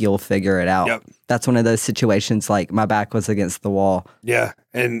it, like, you'll figure it out. Yep. That's one of those situations, like, my back was against the wall. Yeah.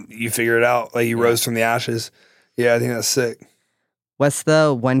 And you figure it out. Like, you rose from the ashes. Yeah, I think that's sick. What's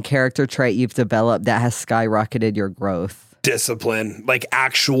the one character trait you've developed that has skyrocketed your growth? Discipline, like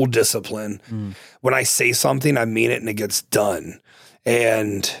actual discipline. When I say something, I mean it and it gets done.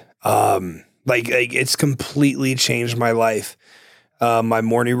 And like it's completely changed my life. My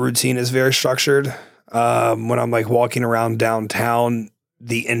morning routine is very structured. When I'm like walking around downtown,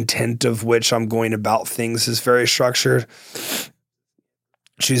 the intent of which I'm going about things is very structured.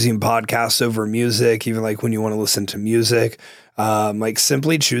 Choosing podcasts over music, even like when you want to listen to music. Like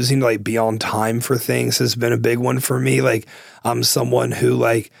simply choosing to like be on time for things has been a big one for me. Like I'm someone who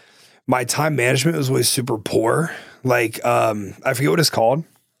like my time management was always super poor. Like I forget what it's called.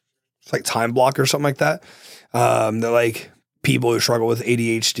 It's like time block or something like that. That like people who struggle with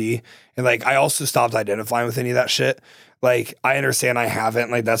ADHD. And like I also stopped identifying with any of that shit. Like I understand I haven't,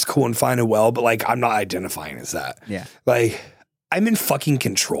 like that's cool and fine and well, but like I'm not identifying as that. Yeah. Like I'm in fucking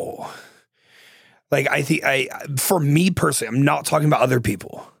control. Like I think for me personally, I'm not talking about other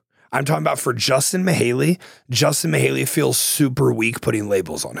people. I'm talking about for Justin Mahaley. Justin Mahaley feels super weak putting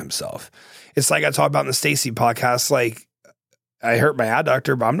labels on himself. It's like I talked about in the Stacy podcast. Like I hurt my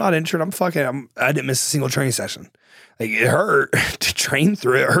adductor, but I'm not injured. I didn't miss a single training session. Like it hurt to train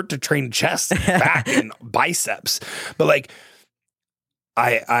through it. It hurt to train chest, back, and biceps. But like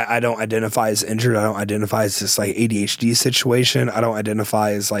I don't identify as injured. I don't identify as this like ADHD situation. I don't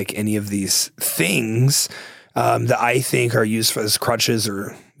identify as like any of these things that I think are used as crutches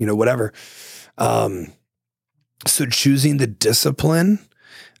or, whatever. So choosing the discipline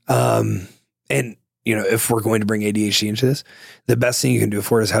and, if we're going to bring ADHD into this, the best thing you can do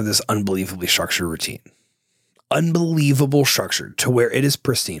for it is have this unbelievably structured routine. Unbelievable structure to where it is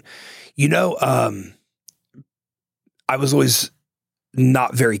pristine. I was always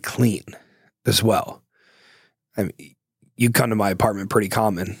not very clean as well. I mean, you come to my apartment pretty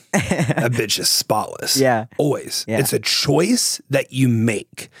common. That bitch is spotless. Yeah. Always. Yeah. It's a choice that you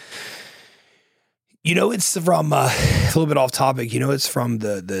make. It's from a little bit off topic. It's from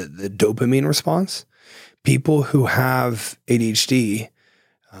the dopamine response. People who have ADHD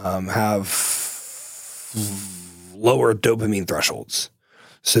have lower dopamine thresholds.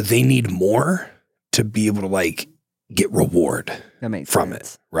 So they need more to be able to like get reward from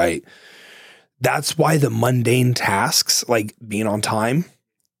it, right? That's why the mundane tasks like being on time,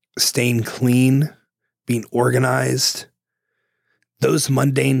 staying clean, being organized, those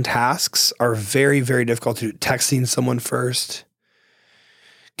mundane tasks are very, very difficult to do. Texting someone first,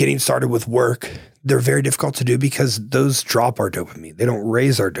 getting started with work, they're very difficult to do because those drop our dopamine. They don't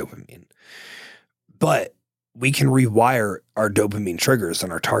raise our dopamine. But we can rewire our dopamine triggers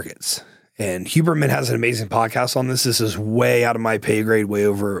and our targets. And Huberman has an amazing podcast on this. This is way out of my pay grade, way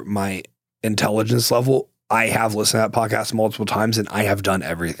over my intelligence level. I have listened to that podcast multiple times and I have done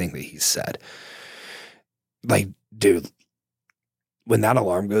everything that he said. Like, dude, when that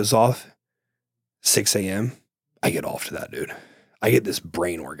alarm goes off, 6 a.m., I get off to that, dude. I get this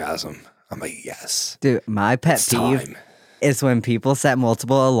brain orgasm. I'm like, yes. Dude, my pet peeve is when people set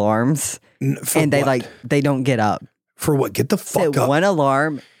multiple alarms and they don't get up. For what? Get the fuck set up. One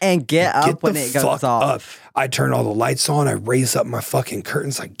alarm and get up when it goes off. Up. I turn all the lights on. I raise up my fucking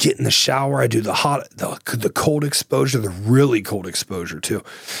curtains. I get in the shower. I do the cold exposure, the really cold exposure too.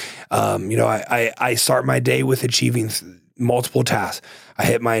 I start my day with achieving multiple tasks. I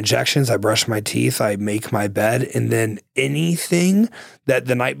hit my injections. I brush my teeth. I make my bed. And then anything that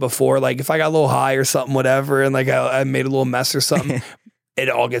the night before, like if I got a little high or something, whatever, and like I made a little mess or something, it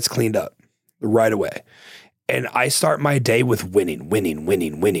all gets cleaned up right away. And I start my day with winning. Well,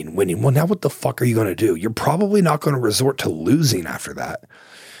 now what the fuck are you going to do? You're probably not going to resort to losing after that.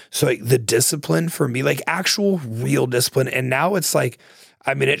 So like the discipline for me, like actual real discipline. And now it's like,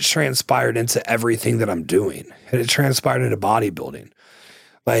 it transpired into everything that I'm doing. And it transpired into bodybuilding.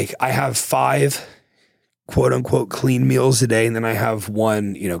 Like I have 5 quote unquote clean meals a day. And then I have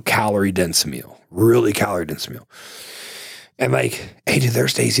 1, calorie dense meal, really calorie dense meal. And like, hey, dude,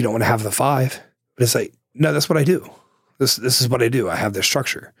 there's days you don't want to have the 5, but it's like, No, that's what I do. This is what I do. I have this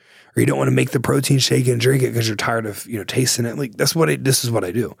structure. Or you don't want to make the protein shake and drink it because you're tired of, tasting it. Like this is what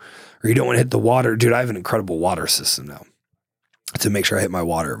I do. Or you don't want to hit the water. Dude, I have an incredible water system now to make sure I hit my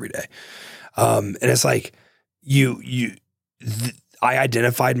water every day. And it's like I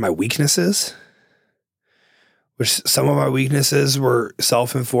identified my weaknesses, which some of my weaknesses were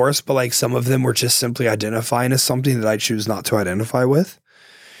self-enforced, but like some of them were just simply identifying as something that I choose not to identify with.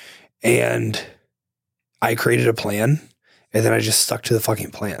 And I created a plan, and then I just stuck to the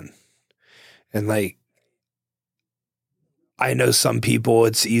fucking plan. And like, I know some people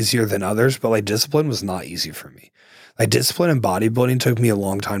it's easier than others, but like discipline was not easy for me. Like discipline in bodybuilding took me a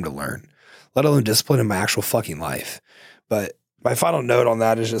long time to learn, let alone discipline in my actual fucking life. But my final note on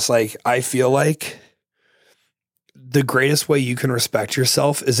that is just like, I feel like the greatest way you can respect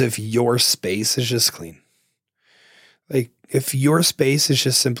yourself is if your space is just clean. Like if your space is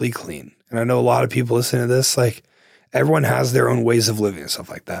just simply clean. And I know a lot of people listening to this, like everyone has their own ways of living and stuff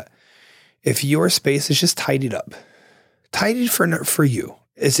like that. If your space is just tidied up, tidied for you,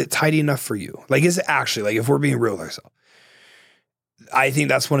 is it tidy enough for you? Like, is it actually, like if we're being real with ourselves, I think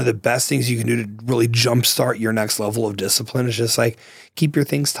that's one of the best things you can do to really jumpstart your next level of discipline is just like, keep your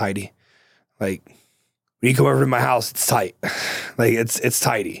things tidy. Like when you come over to my house, it's tight. Like it's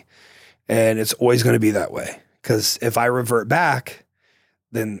tidy and it's always going to be that way. Cause if I revert back,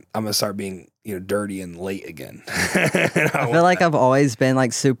 then I'm going to start being, dirty and late again. And I feel like I've always been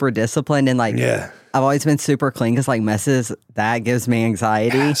like super disciplined and like, I've always been super clean because like messes, that gives me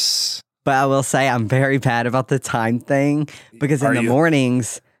anxiety. Yes. But I will say I'm very bad about the time thing because in the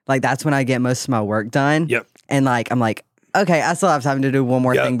mornings, like that's when I get most of my work done. Yep. And like, I'm like, okay, I still have time to do one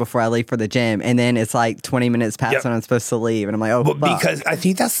more thing before I leave for the gym. And then it's like 20 minutes past when I'm supposed to leave. And I'm like, oh, but because I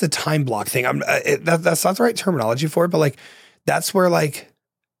think that's the time block thing. That's not the right terminology for it, but like, that's where like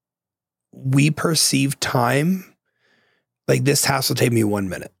we perceive time. Like this task will take me 1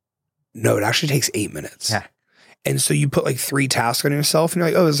 minute. No, it actually takes 8 minutes. Yeah. And so you put like 3 tasks on yourself and you're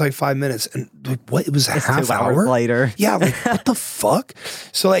like, oh, it's like 5 minutes. And like, what? It was a half 2 hour hours later. Yeah. Like what the fuck?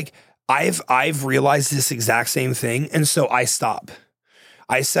 So like I've realized this exact same thing. And so I stop.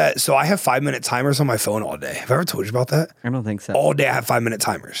 So I have 5-minute timers on my phone all day. Have I ever told you about that? I don't think so. All day I have 5-minute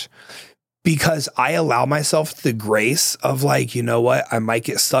timers because I allow myself the grace of like, you know what? I might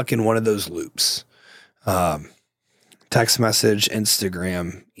get stuck in one of those loops. Text message,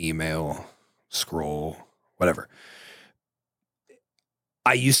 Instagram, email, scroll, whatever.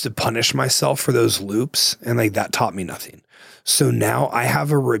 I used to punish myself for those loops and like that taught me nothing. So now I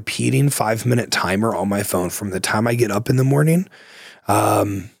have a repeating 5-minute timer on my phone from the time I get up in the morning.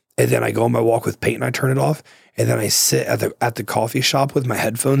 And then I go on my walk with Peyton, I turn it off. And then I sit at the coffee shop with my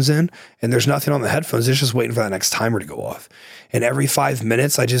headphones in and there's nothing on the headphones. It's just waiting for that next timer to go off. And every 5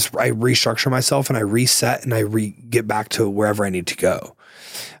 minutes, I restructure myself and I reset and I get back to wherever I need to go.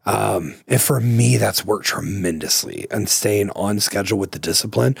 And for me, that's worked tremendously and staying on schedule with the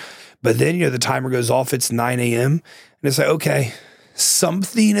discipline. But then, the timer goes off, it's 9 a.m. and it's like, okay,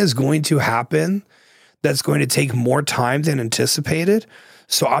 something is going to happen that's going to take more time than anticipated.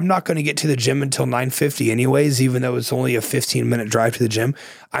 So I'm not going to get to the gym until 9:50 anyways, even though it's only a 15-minute drive to the gym.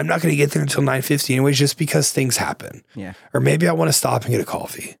 I'm not going to get there until 9:50 anyways, just because things happen. Yeah. Or maybe I want to stop and get a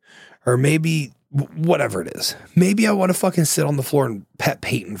coffee. Or maybe whatever it is. Maybe I want to fucking sit on the floor and pet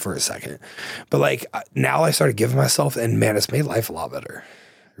Peyton for a second. But like now I started giving myself, and man, it's made life a lot better.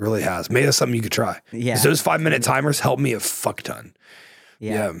 It really has. Maybe that's something you could try. Yeah. Those 5-minute timers help me a fuck ton.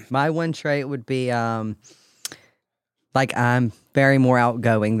 Yeah. My one trait would be like I'm very more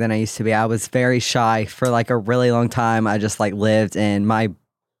outgoing than I used to be. I was very shy for like a really long time. I just like lived in my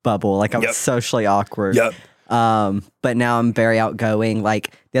bubble. Like I was socially awkward. Yep. But now I'm very outgoing.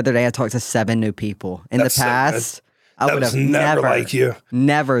 Like the other day I talked to 7 new people. In the past, I would have never like you.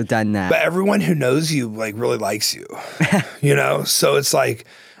 Never done that. But everyone who knows you like really likes you. So it's like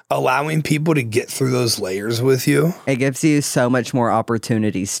allowing people to get through those layers with you. It gives you so much more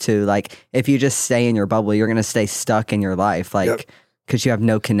opportunities too. Like if you just stay in your bubble, you're going to stay stuck in your life. Like, because you have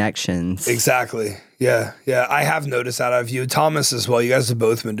no connections. Exactly. Yeah. Yeah. I have noticed that of you. Thomas as well. You guys have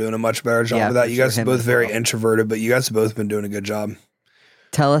both been doing a much better job of that. You guys are both very introverted, but you guys have both been doing a good job.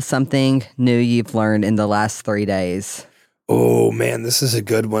 Tell us something new you've learned in the last 3 days. Oh man, this is a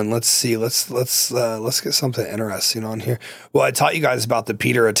good one. Let's see. Let's get something interesting on here. Well, I taught you guys about the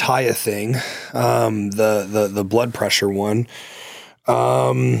Peter Attia thing, the blood pressure one.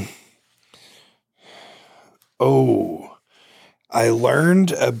 I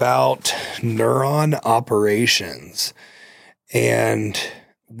learned about neuron operations, and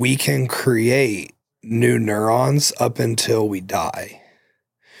we can create new neurons up until we die.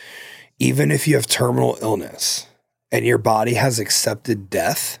 even if you have terminal illness and your body has accepted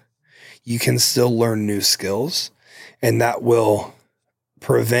death, you can still learn new skills, and that will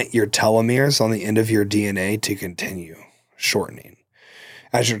prevent your telomeres on the end of your DNA to continue shortening.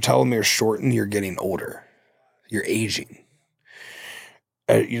 As your telomeres shorten, you're getting older. You're aging.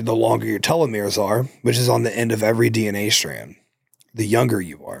 The longer your telomeres are, which is on the end of every DNA strand, the younger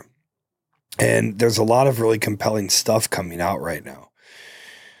you are. And there's a lot of really compelling stuff coming out right now.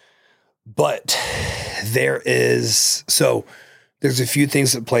 But there's a few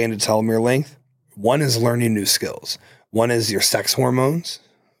things that play into telomere length. One is learning new skills. One is your sex hormones.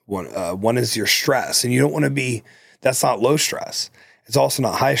 One is your stress. And you don't want to be, that's not low stress. It's also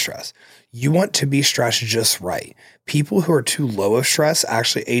not high stress. You want to be stressed just right. People who are too low of stress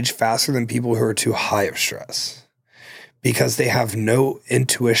actually age faster than people who are too high of stress because they have no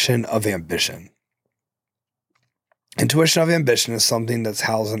intuition of ambition. Intuition of ambition is something that's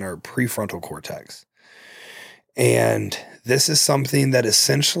housed in our prefrontal cortex. And this is something that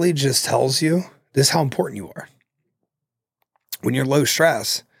essentially just tells you this is how important you are. When you're low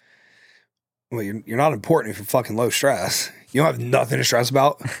stress, well, you're not important if you're fucking low stress. You don't have nothing to stress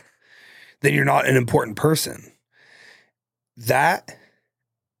about. Then you're not an important person. That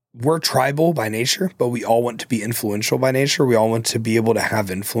we're tribal by nature, but we all want to be influential by nature. We all want to be able to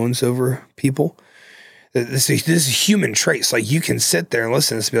have influence over people. This is a human trait. So like you can sit there and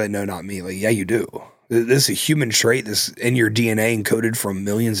listen to this and be like, no, not me. Like, yeah, you do. This is a human trait. This in your DNA encoded from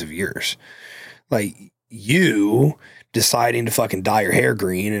millions of years. Like you deciding to fucking dye your hair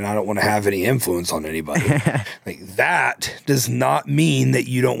green and I don't want to have any influence on anybody. Like that does not mean that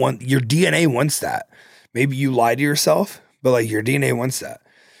you don't want, your DNA wants that. Maybe you lie to yourself, but like your DNA wants that.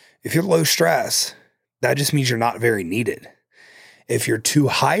 If you're low stress, that just means you're not very needed. If you're too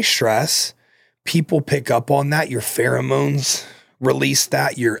high stress, people pick up on that. Your pheromones release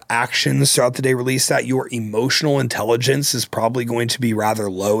that. Your actions throughout the day release that. Your emotional intelligence is probably going to be rather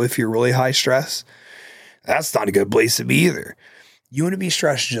low if you're really high stress. That's not a good place to be either. You want to be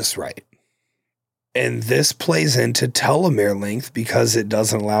stressed just right. And this plays into telomere length because it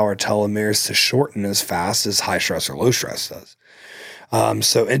doesn't allow our telomeres to shorten as fast as high stress or low stress does.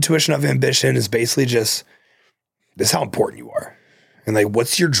 So intuition of ambition is basically just this is how important you are. And like,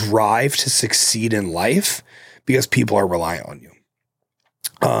 what's your drive to succeed in life? Because people are relying on you.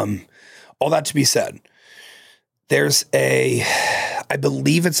 All that to be said, there's I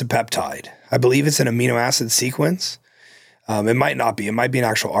believe it's a peptide. I believe it's an amino acid sequence. It might not be. It might be an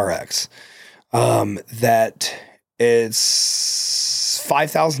actual RX. That it's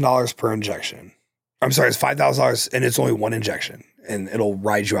 $5,000 per injection. I'm sorry, it's $5,000 and it's only one injection and it'll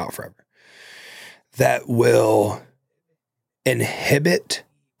ride you out forever. That will inhibit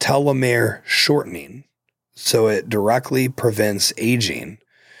telomere shortening. So it directly prevents aging.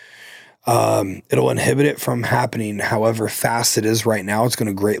 It'll inhibit it from happening. However fast it is right now, it's going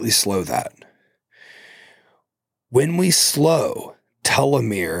to greatly slow that. When we slow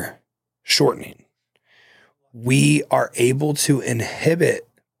telomere shortening, we are able to inhibit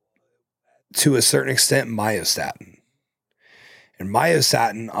to a certain extent myostatin. And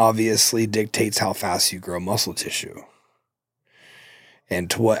myostatin obviously dictates how fast you grow muscle tissue and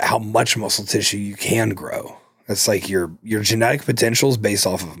to how much muscle tissue you can grow. That's like your genetic potential is based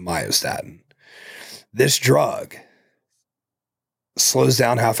off of myostatin. This drug slows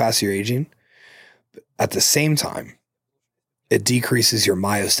down how fast you're aging. But at the same time, it decreases your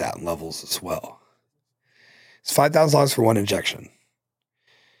myostatin levels as well. It's $5,000 for one injection.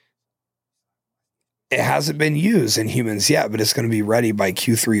 It hasn't been used in humans yet, but it's going to be ready by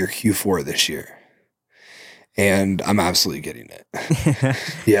Q3 or Q4 this year. And I'm absolutely getting it.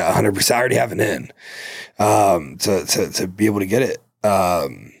 Yeah, 100%. I already have it in to be able to get it.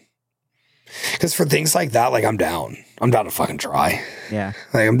 Because for things like that, like I'm down. I'm down to fucking try. Yeah.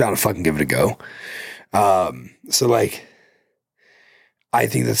 Like I'm down to fucking give it a go. So like, I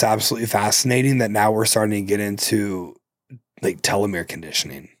think that's absolutely fascinating that now we're starting to get into like telomere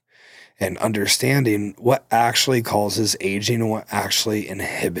conditioning and understanding what actually causes aging and what actually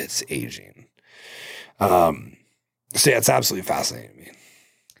inhibits aging. So yeah, it's absolutely fascinating to me.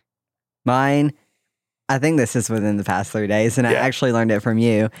 Mine, I think this is within the past 3 days, and I actually learned it from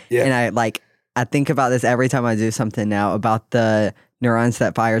you. Yeah. And I think about this every time I do something now about the neurons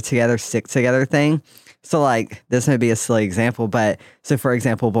that fire together, stick together thing. So like, this may be a silly example, but so for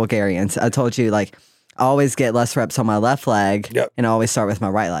example, Bulgarians, I told you like, I always get less reps on my left leg and I always start with my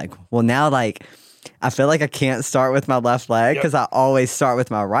right leg. Well, now like, I feel like I can't start with my left leg because I always start with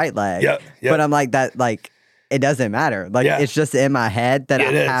my right leg. But I'm like that, like, it doesn't matter. Like, it's just in my head that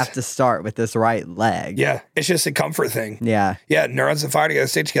I have to start with this right leg. Yeah. It's just a comfort thing. Yeah. Yeah. Neurons that fire together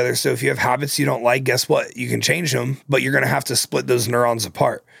stick together. So if you have habits you don't like, guess what? You can change them, but you're going to have to split those neurons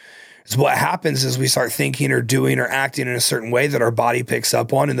apart. So what happens is we start thinking or doing or acting in a certain way that our body picks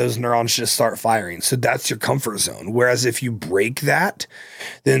up on, and those neurons just start firing. So that's your comfort zone. Whereas if you break that,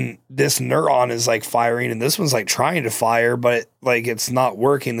 then this neuron is like firing and this one's like trying to fire, but like it's not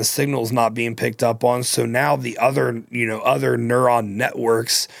working. The signal's not being picked up on. So now the other neuron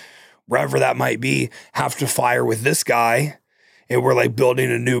networks, wherever that might be, have to fire with this guy. And we're like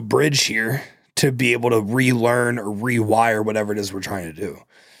building a new bridge here to be able to relearn or rewire whatever it is we're trying to do.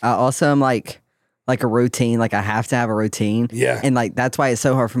 I also am like a routine. Like, I have to have a routine. Yeah. And like, that's why it's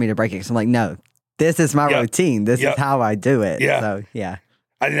so hard for me to break it. Cause I'm like, no, this is my routine. This is how I do it. Yeah. So yeah.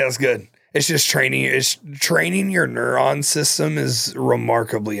 I think that's good. It's just training. It's training your neuron system is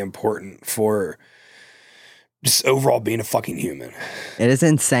remarkably important for just overall being a fucking human. It is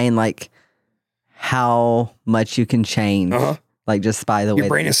insane. Like how much you can change. Like just by the way. Your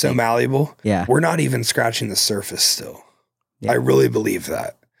brain is so malleable. Yeah. We're not even scratching the surface still. Yeah. I really believe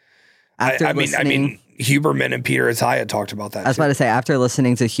that. I mean, Huberman and Peter Attia talked about that. I was about to say, after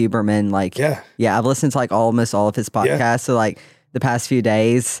listening to Huberman, like, I've listened to like almost all of his podcasts. Yeah. So like the past few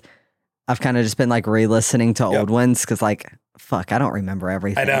days, I've kind of just been like re-listening to old ones because like, fuck, I don't remember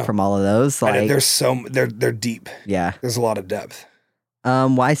everything from all of those. Like, they're deep. Yeah, there's a lot of depth.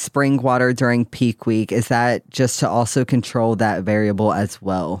 Why spring water during peak week? Is that just to also control that variable as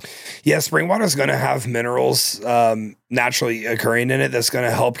well? Yeah, spring water is going to have minerals naturally occurring in it that's going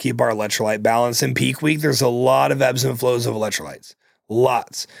to help keep our electrolyte balance. In peak week, there's a lot of ebbs and flows of electrolytes,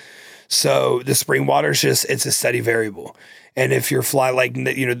 lots. So the spring water is it's a steady variable. And if you're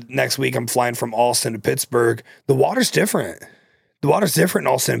next week I'm flying from Austin to Pittsburgh, the water's different. The water's different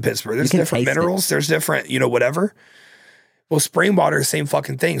in Austin and Pittsburgh. There's different minerals. There's different, whatever. Well, spring water is the same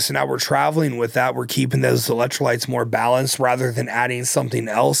fucking thing. So now we're traveling with that. We're keeping those electrolytes more balanced rather than adding something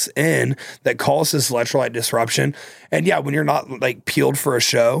else in that causes electrolyte disruption. And yeah, when you're not like peeled for a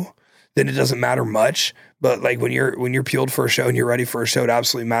show, then it doesn't matter much. But like when you're peeled for a show and you're ready for a show, it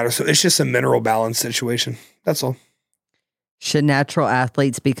absolutely matters. So it's just a mineral balance situation. That's all. Should natural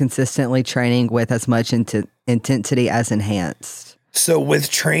athletes be consistently training with as much intensity as enhanced? So with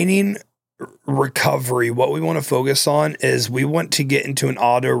training recovery, what we want to focus on is we want to get into an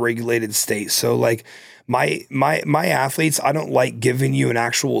auto-regulated state. So like my athletes, I don't like giving you an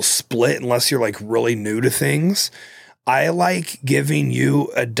actual split unless you're like really new to things. I like giving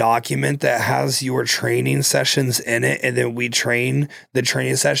you a document that has your training sessions in it, and then we train the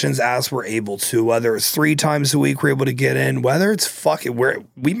training sessions as we're able to, whether it's 3 times a week we're able to get in, whether it's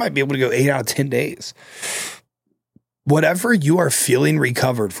we might be able to go 8 out of 10 days. Whatever you are feeling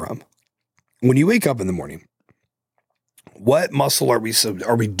recovered from. When you wake up in the morning, what muscle are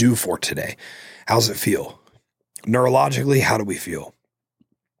we due for today? How's it feel? Neurologically, how do we feel?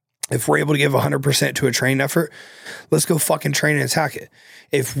 If we're able to give 100% to a training effort, let's go fucking train and attack it.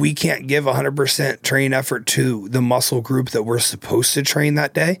 If we can't give 100% training effort to the muscle group that we're supposed to train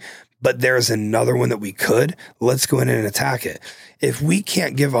that day, but there's another one that we could, let's go in and attack it. If we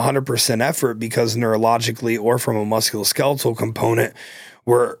can't give 100% effort because neurologically or from a musculoskeletal component,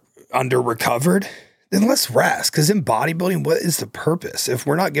 we're under recovered, then let's rest. Because in bodybuilding, what is the purpose? If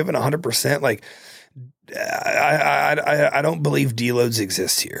we're not given 100%, like I don't believe deloads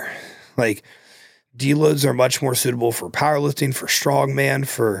exist here. Like deloads are much more suitable for powerlifting, for strongman,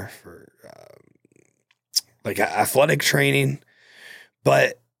 for like athletic training,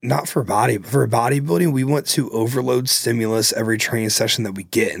 but not for body. For bodybuilding, we want to overload stimulus every training session that we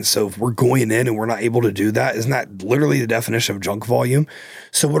get. And so if we're going in and we're not able to do that, isn't that literally the definition of junk volume?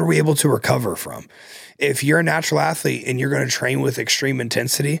 So what are we able to recover from? If you're a natural athlete and you're going to train with extreme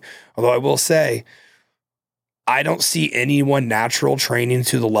intensity, although I will say, I don't see anyone natural training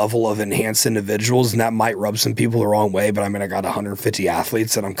to the level of enhanced individuals, and that might rub some people the wrong way, but I mean, I got 150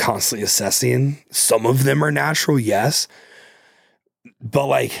 athletes that I'm constantly assessing. Some of them are natural, yes. But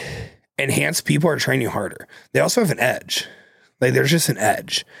like enhanced people are training harder. They also have an edge. Like there's just an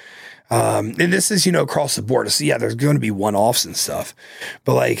edge. And this is, across the board. So yeah, there's going to be one-offs and stuff,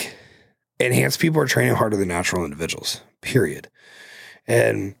 but like enhanced people are training harder than natural individuals, period.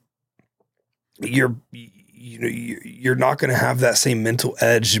 And you're not going to have that same mental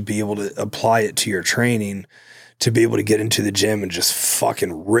edge to be able to apply it to your training, to be able to get into the gym and just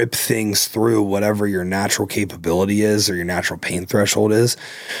fucking rip things through whatever your natural capability is or your natural pain threshold is.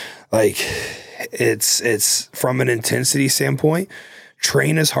 Like it's from an intensity standpoint,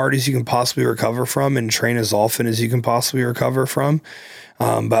 train as hard as you can possibly recover from and train as often as you can possibly recover from.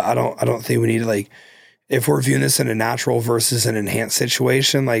 But I don't think we need to if we're viewing this in a natural versus an enhanced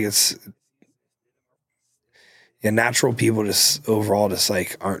situation, like natural people just overall just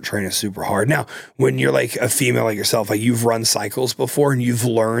like aren't training super hard. Now, when you're like a female like yourself, like you've run cycles before and you've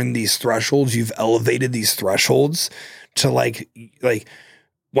learned these thresholds, you've elevated these thresholds to like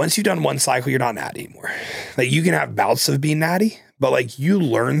once you've done one cycle, you're not natty anymore. Like you can have bouts of being natty, but like you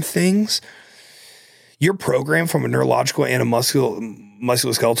learn things. You're programmed from a neurological and a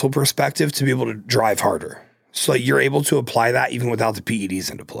musculoskeletal perspective to be able to drive harder. So like, you're able to apply that even without the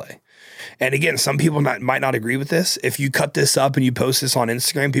PEDs into play. And again, some people might not agree with this. If you cut this up and you post this on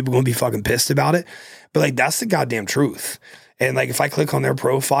Instagram, people are going to be fucking pissed about it. But like, that's the goddamn truth. And like, if I click on their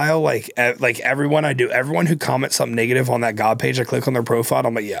profile, like everyone who comments something negative on that God page, I click on their profile.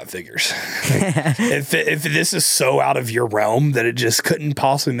 I'm like, yeah, it figures. if this is so out of your realm that it just couldn't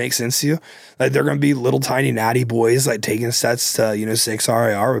possibly make sense to you, like they're going to be little tiny natty boys, like taking sets to, 6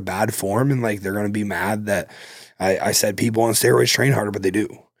 RIR with bad form. And like, they're going to be mad that I said people on steroids train harder, but they do.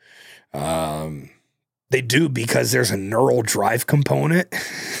 They do because there's a neural drive component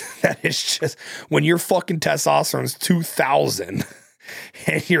that is just when your fucking testosterone's 2,000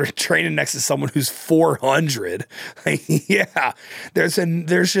 and you're training next to someone who's 400. Like, yeah,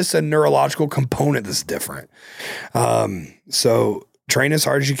 there's just a neurological component that's different. So train as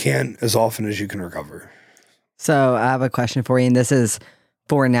hard as you can, as often as you can recover. So I have a question for you, and this is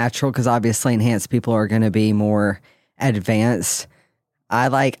for natural because obviously enhanced people are going to be more advanced.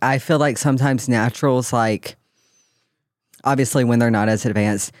 I feel like sometimes naturals, like obviously when they're not as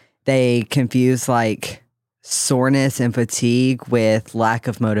advanced, they confuse like soreness and fatigue with lack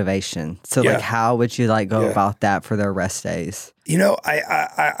of motivation. So like, how would you like go about that for their rest days?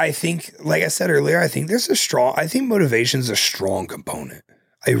 I think, like I said earlier, I think motivation's a strong component.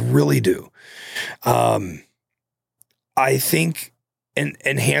 I really do. I think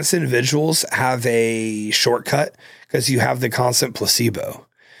enhanced individuals have a shortcut because you have the constant placebo.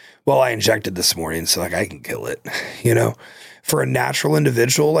 Well, I injected this morning, so like I can kill it, For a natural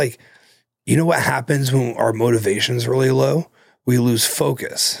individual, like, what happens when our motivation's really low? We lose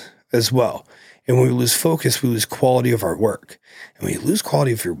focus as well. And when we lose focus, we lose quality of our work. And when you lose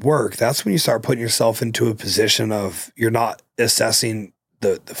quality of your work, that's when you start putting yourself into a position of you're not assessing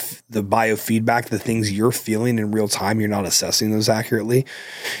the biofeedback, the things you're feeling in real time. You're not assessing those accurately.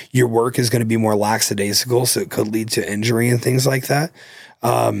 Your work is going to be more lackadaisical, so it could lead to injury and things like that.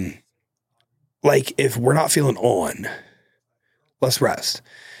 Like if we're not feeling on, let's rest.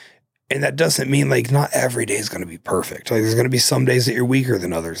 And that doesn't mean like not every day is going to be perfect. Like there's going to be some days that you're weaker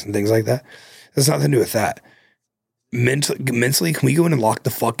than others and things like that. There's nothing to do with that. Mentally, can we go in and lock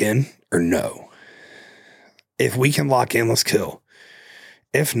the fuck in or no? If we can lock in, let's kill.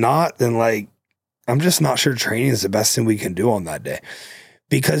 If not, then like, I'm just not sure training is the best thing we can do on that day.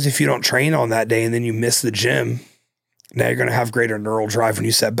 Because if you don't train on that day and then you miss the gym, now you're going to have greater neural drive when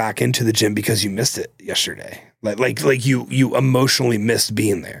you set back into the gym because you missed it yesterday. Like you emotionally missed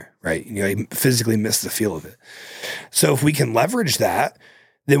being there, right? You physically missed the feel of it. So if we can leverage that,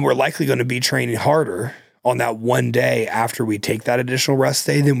 then we're likely going to be training harder on that one day after we take that additional rest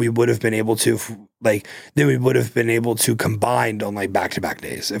day than we would have been able to combine on like back-to-back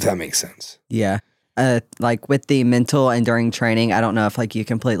days, if that makes sense. Yeah. Like with the mental and during training, I don't know if like you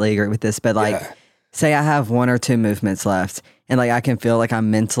completely agree with this, but like say I have 1 or 2 movements left and like I can feel like I'm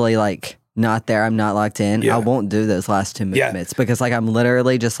mentally like not there, I'm not locked in. I won't do those last 2 movements because like I'm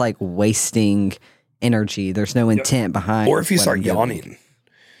literally just like wasting energy. There's no intent behind. Or if you start yawning.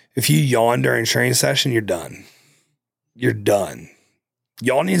 If you yawn during training session, you're done. You're done.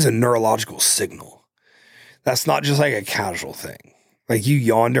 Yawning is a neurological signal. That's not just like a casual thing. Like you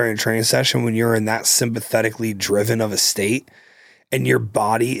yawn during a training session when you're in that sympathetically driven of a state and your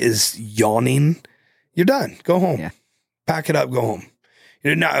body is yawning, you're done. Go home. Yeah. Pack it up, go home.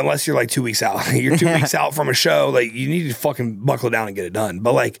 Not unless you're like 2 weeks out. You're 2 weeks out from a show, like you need to fucking buckle down and get it done.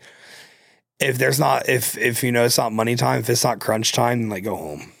 But like if there's not, if it's not money time, if it's not crunch time, then like go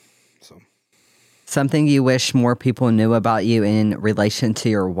home. So something you wish more people knew about you in relation to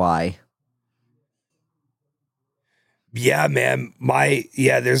your why. Yeah, man.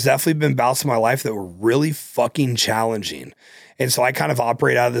 There's definitely been bouts in my life that were really fucking challenging. And so I kind of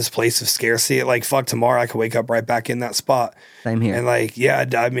operate out of this place of scarcity. Like, fuck, tomorrow I could wake up right back in that spot. Same here. And like,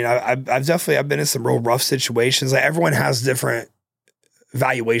 I mean, I've been in some real rough situations. Like everyone has different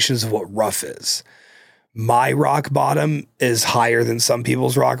valuations of what rough is. My rock bottom is higher than some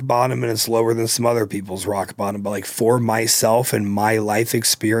people's rock bottom and it's lower than some other people's rock bottom. But like for myself and my life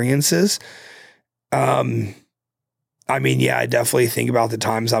experiences, I mean, I definitely think about the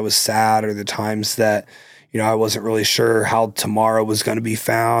times I was sad or the times that, I wasn't really sure how tomorrow was going to be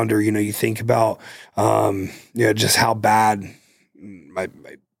found, or, you think about, just how bad my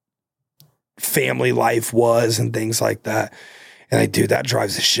family life was and things like that. And like, dude, that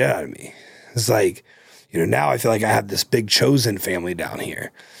drives the shit out of me. It's like, now I feel like I have this big chosen family down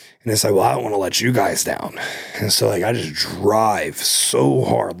here. And it's like, well, I don't want to let you guys down. And so like, I just drive so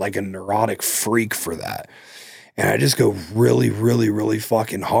hard, like a neurotic freak for that. And I just go really, really, really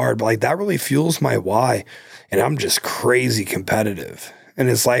fucking hard. But like, that really fuels my why. And I'm just crazy competitive. And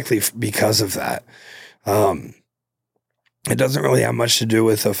it's likely because of that. It doesn't really have much to do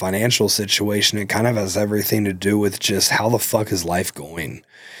with the financial situation. It kind of has everything to do with just how the fuck is life going?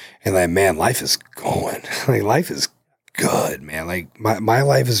 And like, man, life is going. Like, life is good, man. Like, my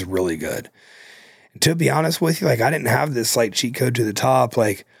life is really good. And to be honest with you, like, I didn't have this like cheat code to the top.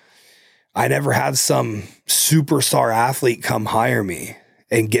 Like, I never had some superstar athlete come hire me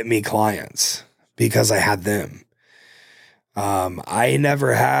and get me clients because I had them. I've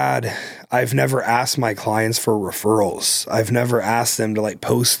never asked my clients for referrals. I've never asked them to like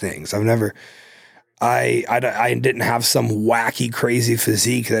post things. I didn't have some wacky, crazy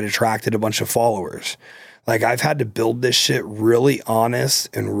physique that attracted a bunch of followers. Like, I've had to build this shit really honest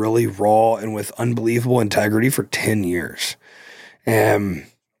and really raw and with unbelievable integrity for 10 years. And,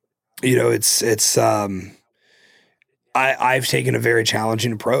 I've taken a very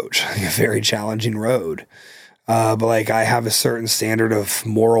challenging approach, a very challenging road. But like, I have a certain standard of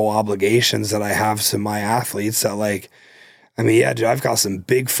moral obligations that I have to my athletes that like, I mean, yeah, dude, I've got some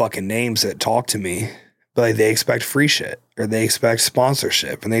big fucking names that talk to me, but like, they expect free shit or they expect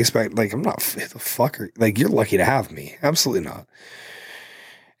sponsorship and they expect like, I'm not the fucker. Like, you're lucky to have me. Absolutely not.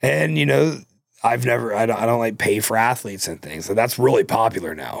 And I don't like pay for athletes and things. So that's really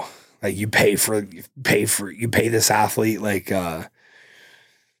popular now. Like, you pay this athlete. Like, I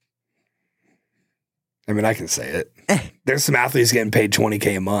mean, I can say it. There's some athletes getting paid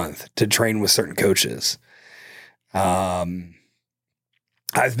 $20K a month to train with certain coaches. I've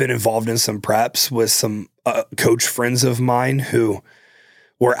been involved in some preps with some coach friends of mine who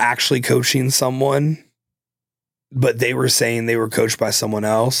were actually coaching someone, but they were saying they were coached by someone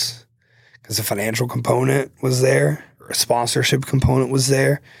else because a financial component was there or a sponsorship component was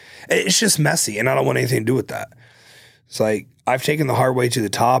there. It's just messy, and I don't want anything to do with that. It's like, I've taken the hard way to the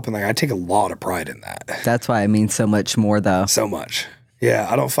top, and like, I take a lot of pride in that. That's why it means so much more, though. So much. Yeah,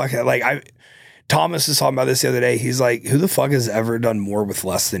 I don't fucking like. Thomas was talking about this the other day. He's like, who the fuck has ever done more with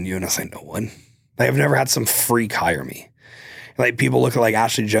less than you? And I was like, no one. Like, I've never had some freak hire me. And like, people look at like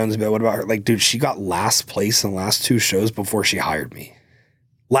Ashley Jones, but what about her? Like, dude, she got last place in the last 2 shows before she hired me.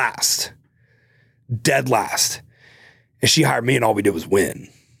 Last. Dead last. And she hired me, and all we did was win.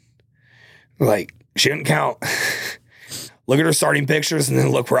 Like, she didn't count. Look at her starting pictures and then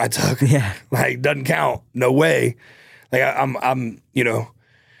look where I took. Yeah. Like, doesn't count. No way. Like, I'm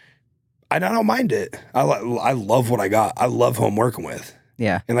I don't mind it. I love what I got. I love who I'm working with.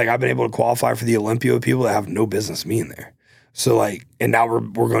 Yeah. And like, I've been able to qualify for the Olympia with people that have no business being there. So like, and now we're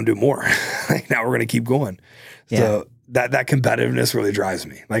going to do more. Like, now we're going to keep going. Yeah. So that competitiveness really drives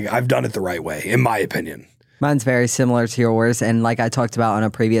me. Like, I've done it the right way, in my opinion. Mine's very similar to yours. And like I talked about on a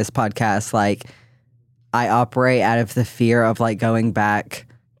previous podcast, like, I operate out of the fear of like going back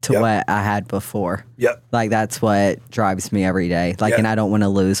to what I had before. Yep. Like, that's what drives me every day. Like, and I don't want to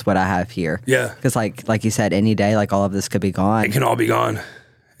lose what I have here. Yeah. Because like you said, any day, like, all of this could be gone. It can all be gone.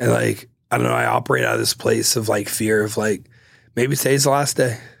 And like, I don't know, I operate out of this place of like fear of like, maybe today's the last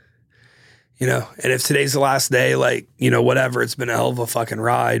day. And if today's the last day, like, whatever, it's been a hell of a fucking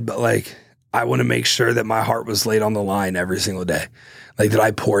ride. But like, I want to make sure that my heart was laid on the line every single day. Like, that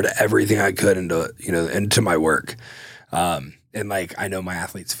I poured everything I could into my work. And like, I know my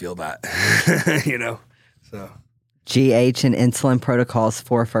athletes feel that, so. GH and insulin protocols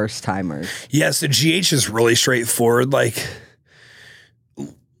for first timers. Yeah. So GH is really straightforward. Like,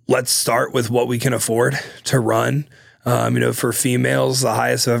 let's start with what we can afford to run. For females, the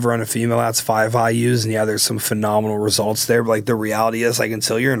highest I've ever run a female, that's 5 IUs. And yeah, there's some phenomenal results there. But like, the reality is, like,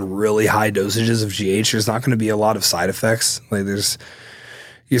 until you're in really high dosages of GH, there's not going to be a lot of side effects. Like,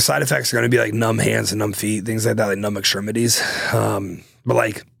 your side effects are going to be like numb hands and numb feet, things like that, like numb extremities. But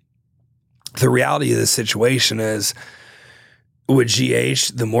like, the reality of this situation is, with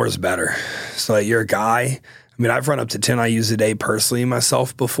GH, the more is better. So like, you're a guy. I mean, I've run up to 10 IUs a day personally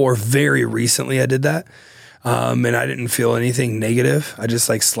myself before. Very recently I did that. And I didn't feel anything negative. I just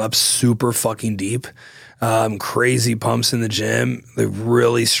like slept super fucking deep. Crazy pumps in the gym, like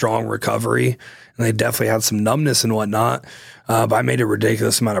really strong recovery. And they definitely had some numbness and whatnot. But I made a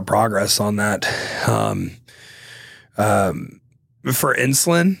ridiculous amount of progress on that. For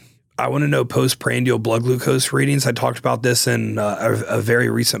insulin, I want to know postprandial blood glucose readings. I talked about this in a very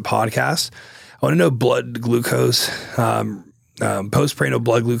recent podcast. I want to know blood glucose, postprandial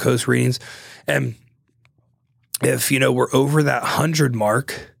blood glucose readings. And if, we're over that 100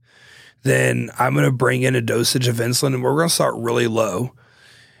 mark, then I'm going to bring in a dosage of insulin, and we're going to start really low.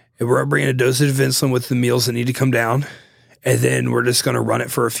 And we're going to bring in a dosage of insulin with the meals that need to come down. And then we're just going to run it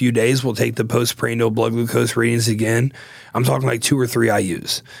for a few days. We'll take the postprandial blood glucose readings again. I'm talking like 2 or 3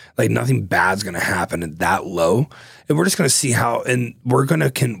 IUs. Like nothing bad's going to happen at that low. And we're just going to see how, and we're going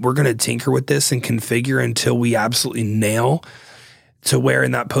to tinker with this and configure until we absolutely nail to where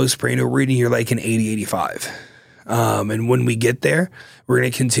in that postprandial reading, you're like an 80, 85. And when we get there, we're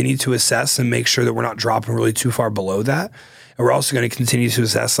going to continue to assess and make sure that we're not dropping really too far below that. And we're also going to continue to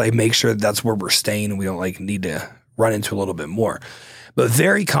assess, like make sure that that's where we're staying and we don't like need to run into a little bit more. But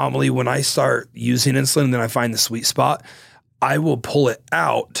very commonly when I start using insulin and then I find the sweet spot, I will pull it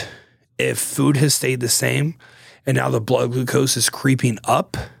out if food has stayed the same and now the blood glucose is creeping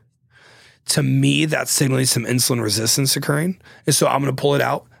up. To me, that's signaling some insulin resistance occurring. And so I'm going to pull it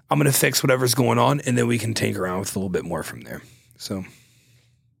out. I'm going to fix whatever's going on, and then we can tinker around with a little bit more from there. So,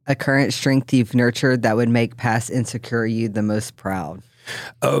 a current strength you've nurtured that would make past insecure you the most proud?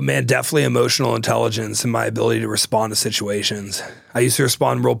 Oh man, definitely emotional intelligence and my ability to respond to situations. I used to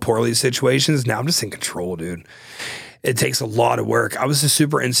respond real poorly to situations. Now I'm just in control, dude. It takes a lot of work. I was a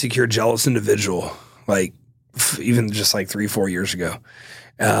super insecure, jealous individual, like even just like 3-4 years ago.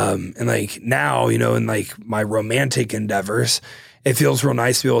 And like now, in like my romantic endeavors, it feels real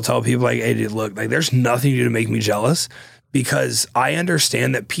nice to be able to tell people like, hey, dude, look, like there's nothing you do to make me jealous, because I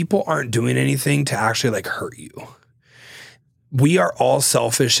understand that people aren't doing anything to actually like hurt you. We are all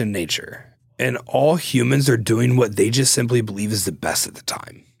selfish in nature, and all humans are doing what they just simply believe is the best at the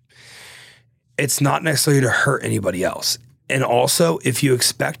time. It's not necessarily to hurt anybody else. And also, if you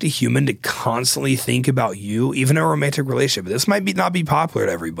expect a human to constantly think about you, even in a romantic relationship, this might not be popular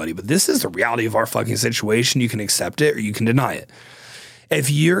to everybody, but this is the reality of our fucking situation. You can accept it or you can deny it. If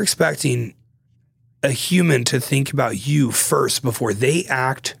you're expecting a human to think about you first before they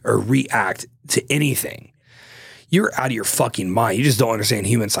act or react to anything, you're out of your fucking mind. You just don't understand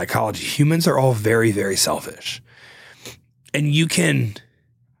human psychology. Humans are all very, very selfish. And you can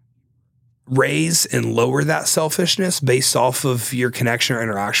raise and lower that selfishness based off of your connection or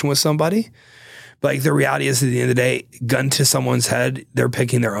interaction with somebody. But like the reality is, at the end of the day, gun to someone's head, they're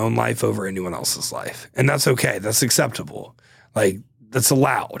picking their own life over anyone else's life. And that's okay. That's acceptable. Like that's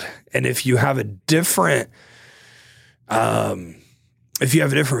allowed. And if you have a different,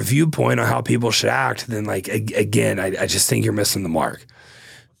 viewpoint on how people should act, then like, again, I just think you're missing the mark.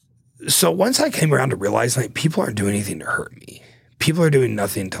 So once I came around to realize like people aren't doing anything to hurt me. People are doing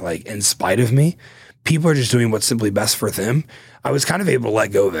nothing to like, in spite of me. People are just doing what's simply best for them. I was kind of able to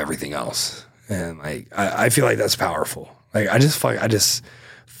let go of everything else. And like, I feel like that's powerful. Like I just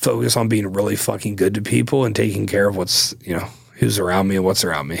focus on being really fucking good to people and taking care of what's, who's around me and what's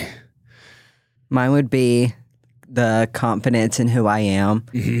around me. Mine would be the confidence in who I am.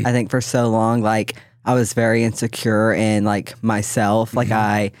 Mm-hmm. I think for so long, like I was very insecure in like myself. Mm-hmm. Like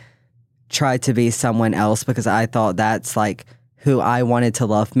I tried to be someone else because I thought that's like who I wanted to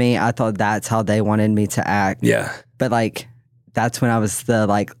love me. I thought that's how they wanted me to act. Yeah. But like, that's when I was the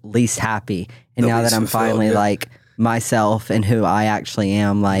like least happy. And now that I'm finally like myself and who I actually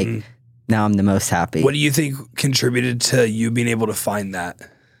am, like now I'm the most happy. What do you think contributed to you being able to find that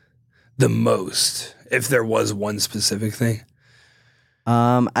the most, if there was one specific thing?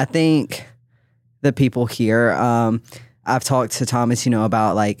 I think the people here, I've talked to Thomas,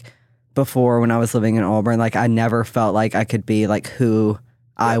 about like, before when I was living in Auburn, like I never felt like I could be like who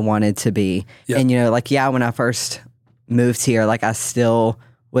I wanted to be. Yep. And when I first moved here, like I still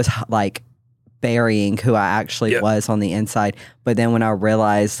was like burying who I actually was on the inside. But then when I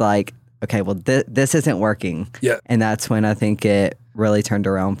realized like, okay, well this isn't working. Yeah. And that's when I think it really turned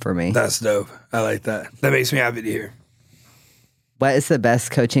around for me. That's dope. I like that. That makes me happy to hear. What is the best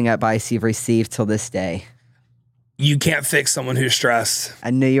coaching advice you've received till this day? You can't fix someone who's stressed.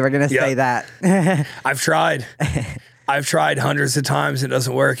 I knew you were going to say that. I've tried. I've tried hundreds of times. It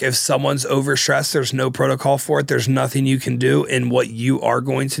doesn't work. If someone's overstressed, there's no protocol for it. There's nothing you can do. And what you are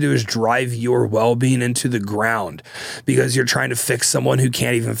going to do is drive your well-being into the ground because you're trying to fix someone who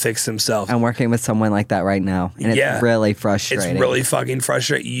can't even fix themselves. I'm working with someone like that right now. And it's really frustrating. It's really fucking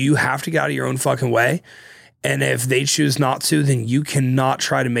frustrating. You have to get out of your own fucking way. And if they choose not to, then you cannot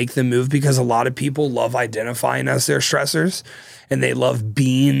try to make them move because a lot of people love identifying as their stressors and they love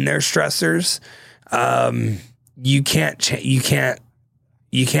being their stressors. You can't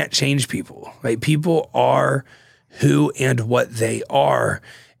change people, right? People are who and what they are.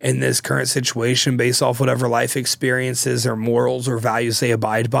 in this current situation based off whatever life experiences or morals or values they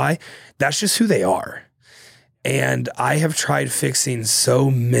abide by. That's just who they are. And I have tried fixing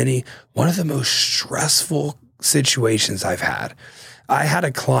so many, one of the most stressful situations I've had. I had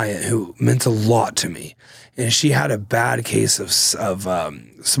a client who meant a lot to me, and she had a bad case of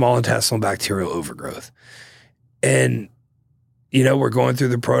small intestinal bacterial overgrowth. And, you know, we're going through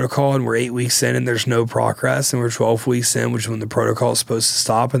the protocol and we're 8 weeks in and there's no progress, and we're 12 weeks in, which is when the protocol is supposed to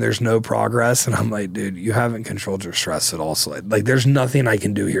stop, and there's no progress. And I'm like, dude, you haven't controlled your stress at all. So like, there's nothing I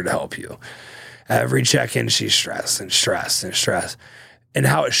can do here to help you. Every check-in, she's stressed and stressed and stressed. And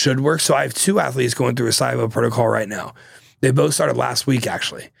how it should work. So I have 2 athletes going through a SIBO protocol right now. They both started last week,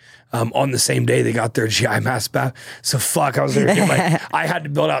 actually. On the same day, they got their GI mass back. So I was there. I had to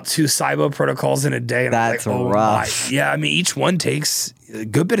build out 2 SIBO protocols in a day. And that's I was like, rough. Yeah, I mean, each one takes a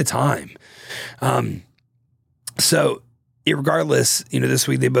good bit of time. So regardless, you know, this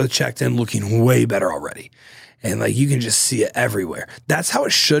week they both checked in looking way better already. And like, you can just see it everywhere. That's how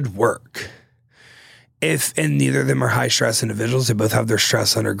it should work. And neither of them are high stress individuals, they both have their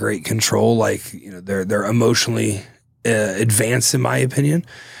stress under great control. Like, you know, they're emotionally advanced, in my opinion,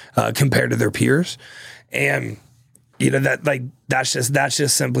 compared to their peers. And, you know, that's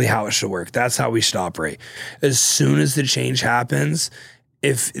just simply how it should work. That's how we should operate. As soon as the change happens,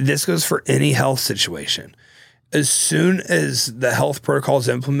 if this goes for any health situation, as soon as the health protocol is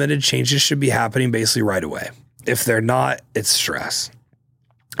implemented, changes should be happening basically right away. If they're not, it's stress.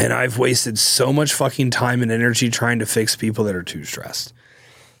 And I've wasted so much fucking time and energy trying to fix people that are too stressed.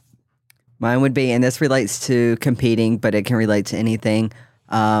 Mine would be, and this relates to competing, but it can relate to anything.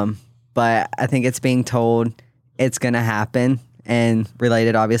 But I think it's being told it's going to happen, and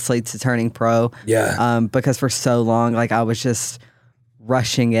related obviously to turning pro. Yeah. Because for so long, like, I was just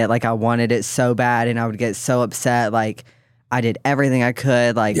rushing it. Like, I wanted it so bad, and I would get so upset. Like, I did everything I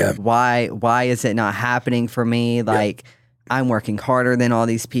could. Like, why is it not happening for me? Like, I'm working harder than all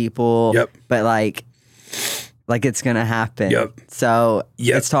these people. But like it's gonna happen. So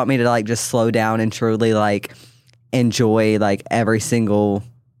it's taught me to like just slow down and truly like enjoy like every single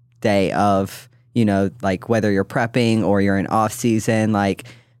day of, you know, like whether you're prepping or you're in off season, like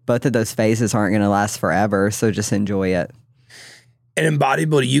both of those phases aren't gonna last forever. So just enjoy it. And in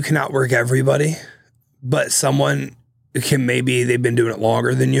bodybuilding, you can outwork everybody, but someone can, maybe they've been doing it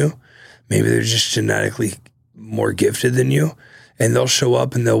longer than you. Maybe they're just genetically more gifted than you, and they'll show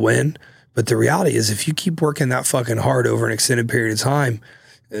up and they'll win. But the reality is, if you keep working that fucking hard over an extended period of time,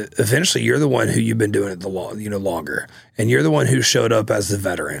 eventually you're the one who you've been doing it longer, and you're the one who showed up as the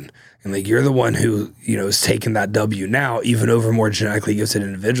veteran, and like you're the one who, you know, is taking that W now, even over more genetically gifted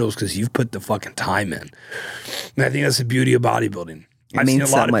individuals, because you've put the fucking time in. And I think that's the beauty of bodybuilding. I've seen a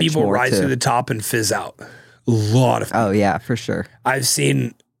lot of people rise to the top and fizz out. A lot of people. Oh yeah, for sure. I've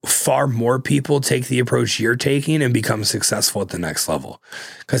seen far more people take the approach you're taking and become successful at the next level,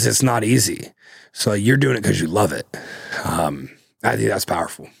 because it's not easy. So you're doing it because you love it. I think that's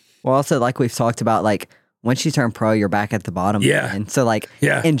powerful. Well, also, like we've talked about, like once you turn pro, you're back at the bottom. Yeah. And so like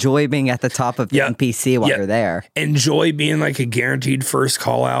enjoy being at the top of the NPC while you're there. Enjoy being like a guaranteed first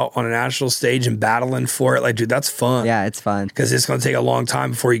call out on a national stage and battling for it. Like, dude, that's fun. Yeah, it's fun. Because it's going to take a long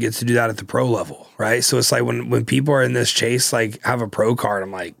time before you get to do that at the pro level, right? So it's like when people are in this chase, like have a pro card,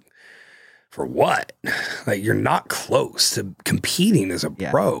 I'm like, for what? Like, you're not close to competing as a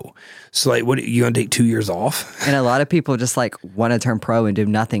pro. So like, what, you going to take 2 years off? And a lot of people just like want to turn pro and do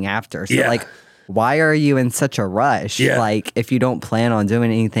nothing after. So like, why are you in such a rush? Like, if you don't plan on doing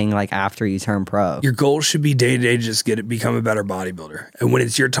anything like after you turn pro, your goal should be day to day, just become a better bodybuilder. And when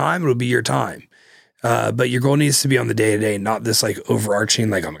it's your time, it'll be your time. But your goal needs to be on the day to day, not this like overarching,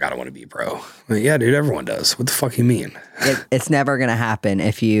 like, oh my God, I want to be a pro. Like, yeah, dude, everyone does. What the fuck you mean? It's never going to happen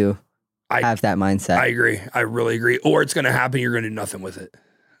if you have that mindset. I agree. I really agree. Or it's going to happen. You're going to do nothing with it.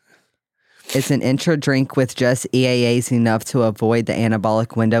 Is an intra drink with just EAAs enough to avoid the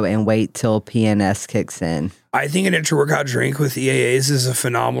anabolic window and wait till PNS kicks in? I think an intra-workout drink with EAAs is a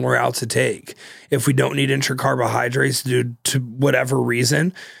phenomenal route to take. If we don't need intra-carbohydrates due to whatever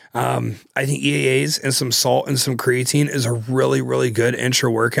reason, I think EAAs and some salt and some creatine is a really, really good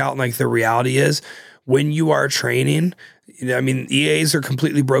intra-workout. And like the reality is, when you are training, I mean, EAs are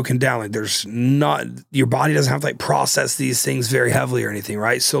completely broken down. Like there's not, your body doesn't have to like process these things very heavily or anything,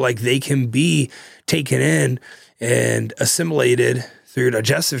 right? So like they can be taken in and assimilated through your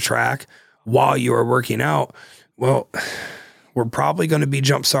digestive tract while you are working out. Well, we're probably going to be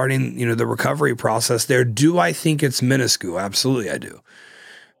jump starting, the recovery process there. Do I think it's minuscule? Absolutely, I do.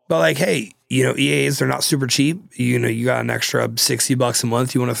 But like, hey, EAs, they're not super cheap. You got an extra $60 a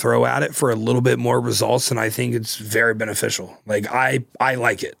month you want to throw at it for a little bit more results. And I think it's very beneficial. Like I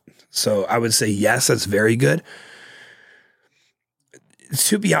like it. So I would say, yes, that's very good.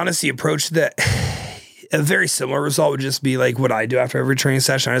 To be honest, the approach that a very similar result would just be like what I do after every training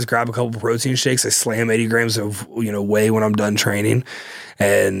session. I just grab a couple protein shakes. I slam 80 grams of, whey when I'm done training,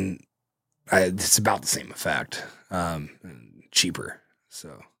 and it's about the same effect, cheaper.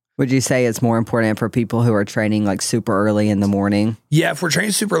 So would you say it's more important for people who are training like super early in the morning? Yeah, if we're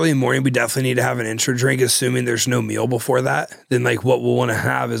training super early in the morning, we definitely need to have an intro drink, assuming there's no meal before that. Then like what we'll want to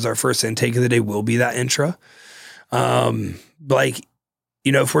have is our first intake of the day will be that intro.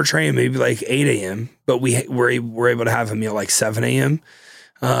 If we're training maybe like 8 a.m., but we're able to have a meal like 7 a.m.,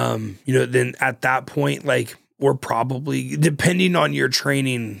 then at that point, like we're probably, depending on your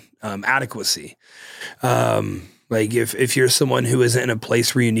training adequacy, like if you're someone who isn't in a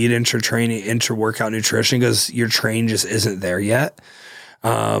place where you need intra-workout nutrition because your train just isn't there yet,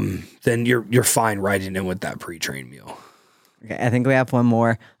 then you're fine riding in with that pre-train meal. Okay, I think we have one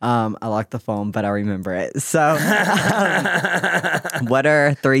more. I locked the phone, but I remember it. So what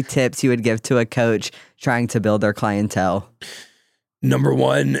are 3 tips you would give to a coach trying to build their clientele? Number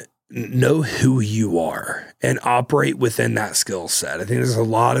 1, know who you are and operate within that skill set. I think there's a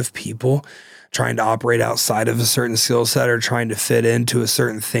lot of people trying to operate outside of a certain skill set or trying to fit into a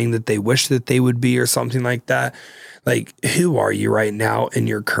certain thing that they wish that they would be or something like that. Like, who are you right now in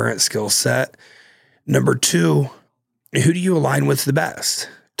your current skill set? Number 2, who do you align with the best?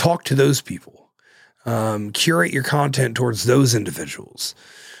 Talk to those people. Curate your content towards those individuals.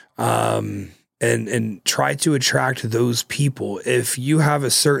 And try to attract those people. If you have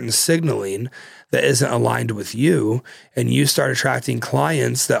a certain signaling that isn't aligned with you and you start attracting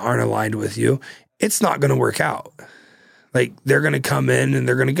clients that aren't aligned with you, it's not going to work out. Like, they're going to come in and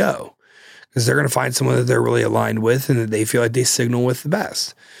they're going to go because they're going to find someone that they're really aligned with and that they feel like they signal with the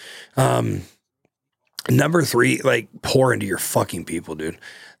best. Number 3, like, pour into your fucking people, dude.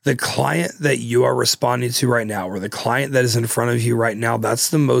 The client that you are responding to right now, or the client that is in front of you right now,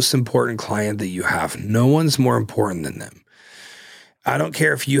 that's the most important client that you have. No one's more important than them. I don't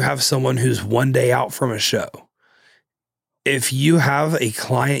care if you have someone who's one day out from a show. If you have a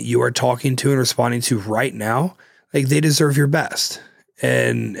client you are talking to and responding to right now, like, they deserve your best.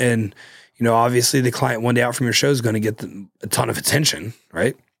 And obviously the client one day out from your show is going to get a ton of attention,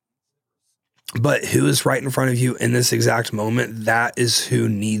 right? But who is right in front of you in this exact moment, that is who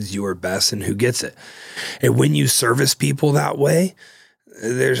needs your best and who gets it. And when you service people that way,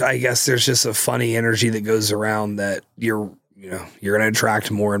 there's just a funny energy that goes around that you're going to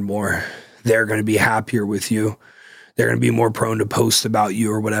attract more and more. They're going to be happier with you. They're going to be more prone to post about you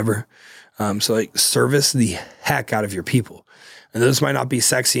or whatever. So like, service the heck out of your people. And those might not be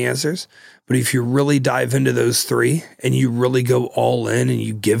sexy answers, but if you really dive into those 3 and you really go all in and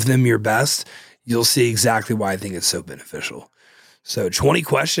you give them your best, you'll see exactly why I think it's so beneficial. So 20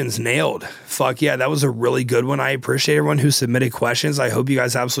 questions nailed. Fuck yeah, that was a really good one. I appreciate everyone who submitted questions. I hope you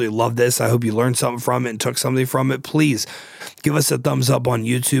guys absolutely love this. I hope you learned something from it and took something from it. Please give us a thumbs up on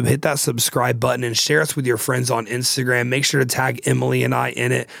YouTube, hit that subscribe button, and share us with your friends on Instagram. Make sure to tag Emily and I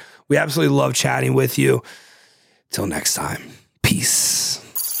in it. We absolutely love chatting with you. Till next time, peace.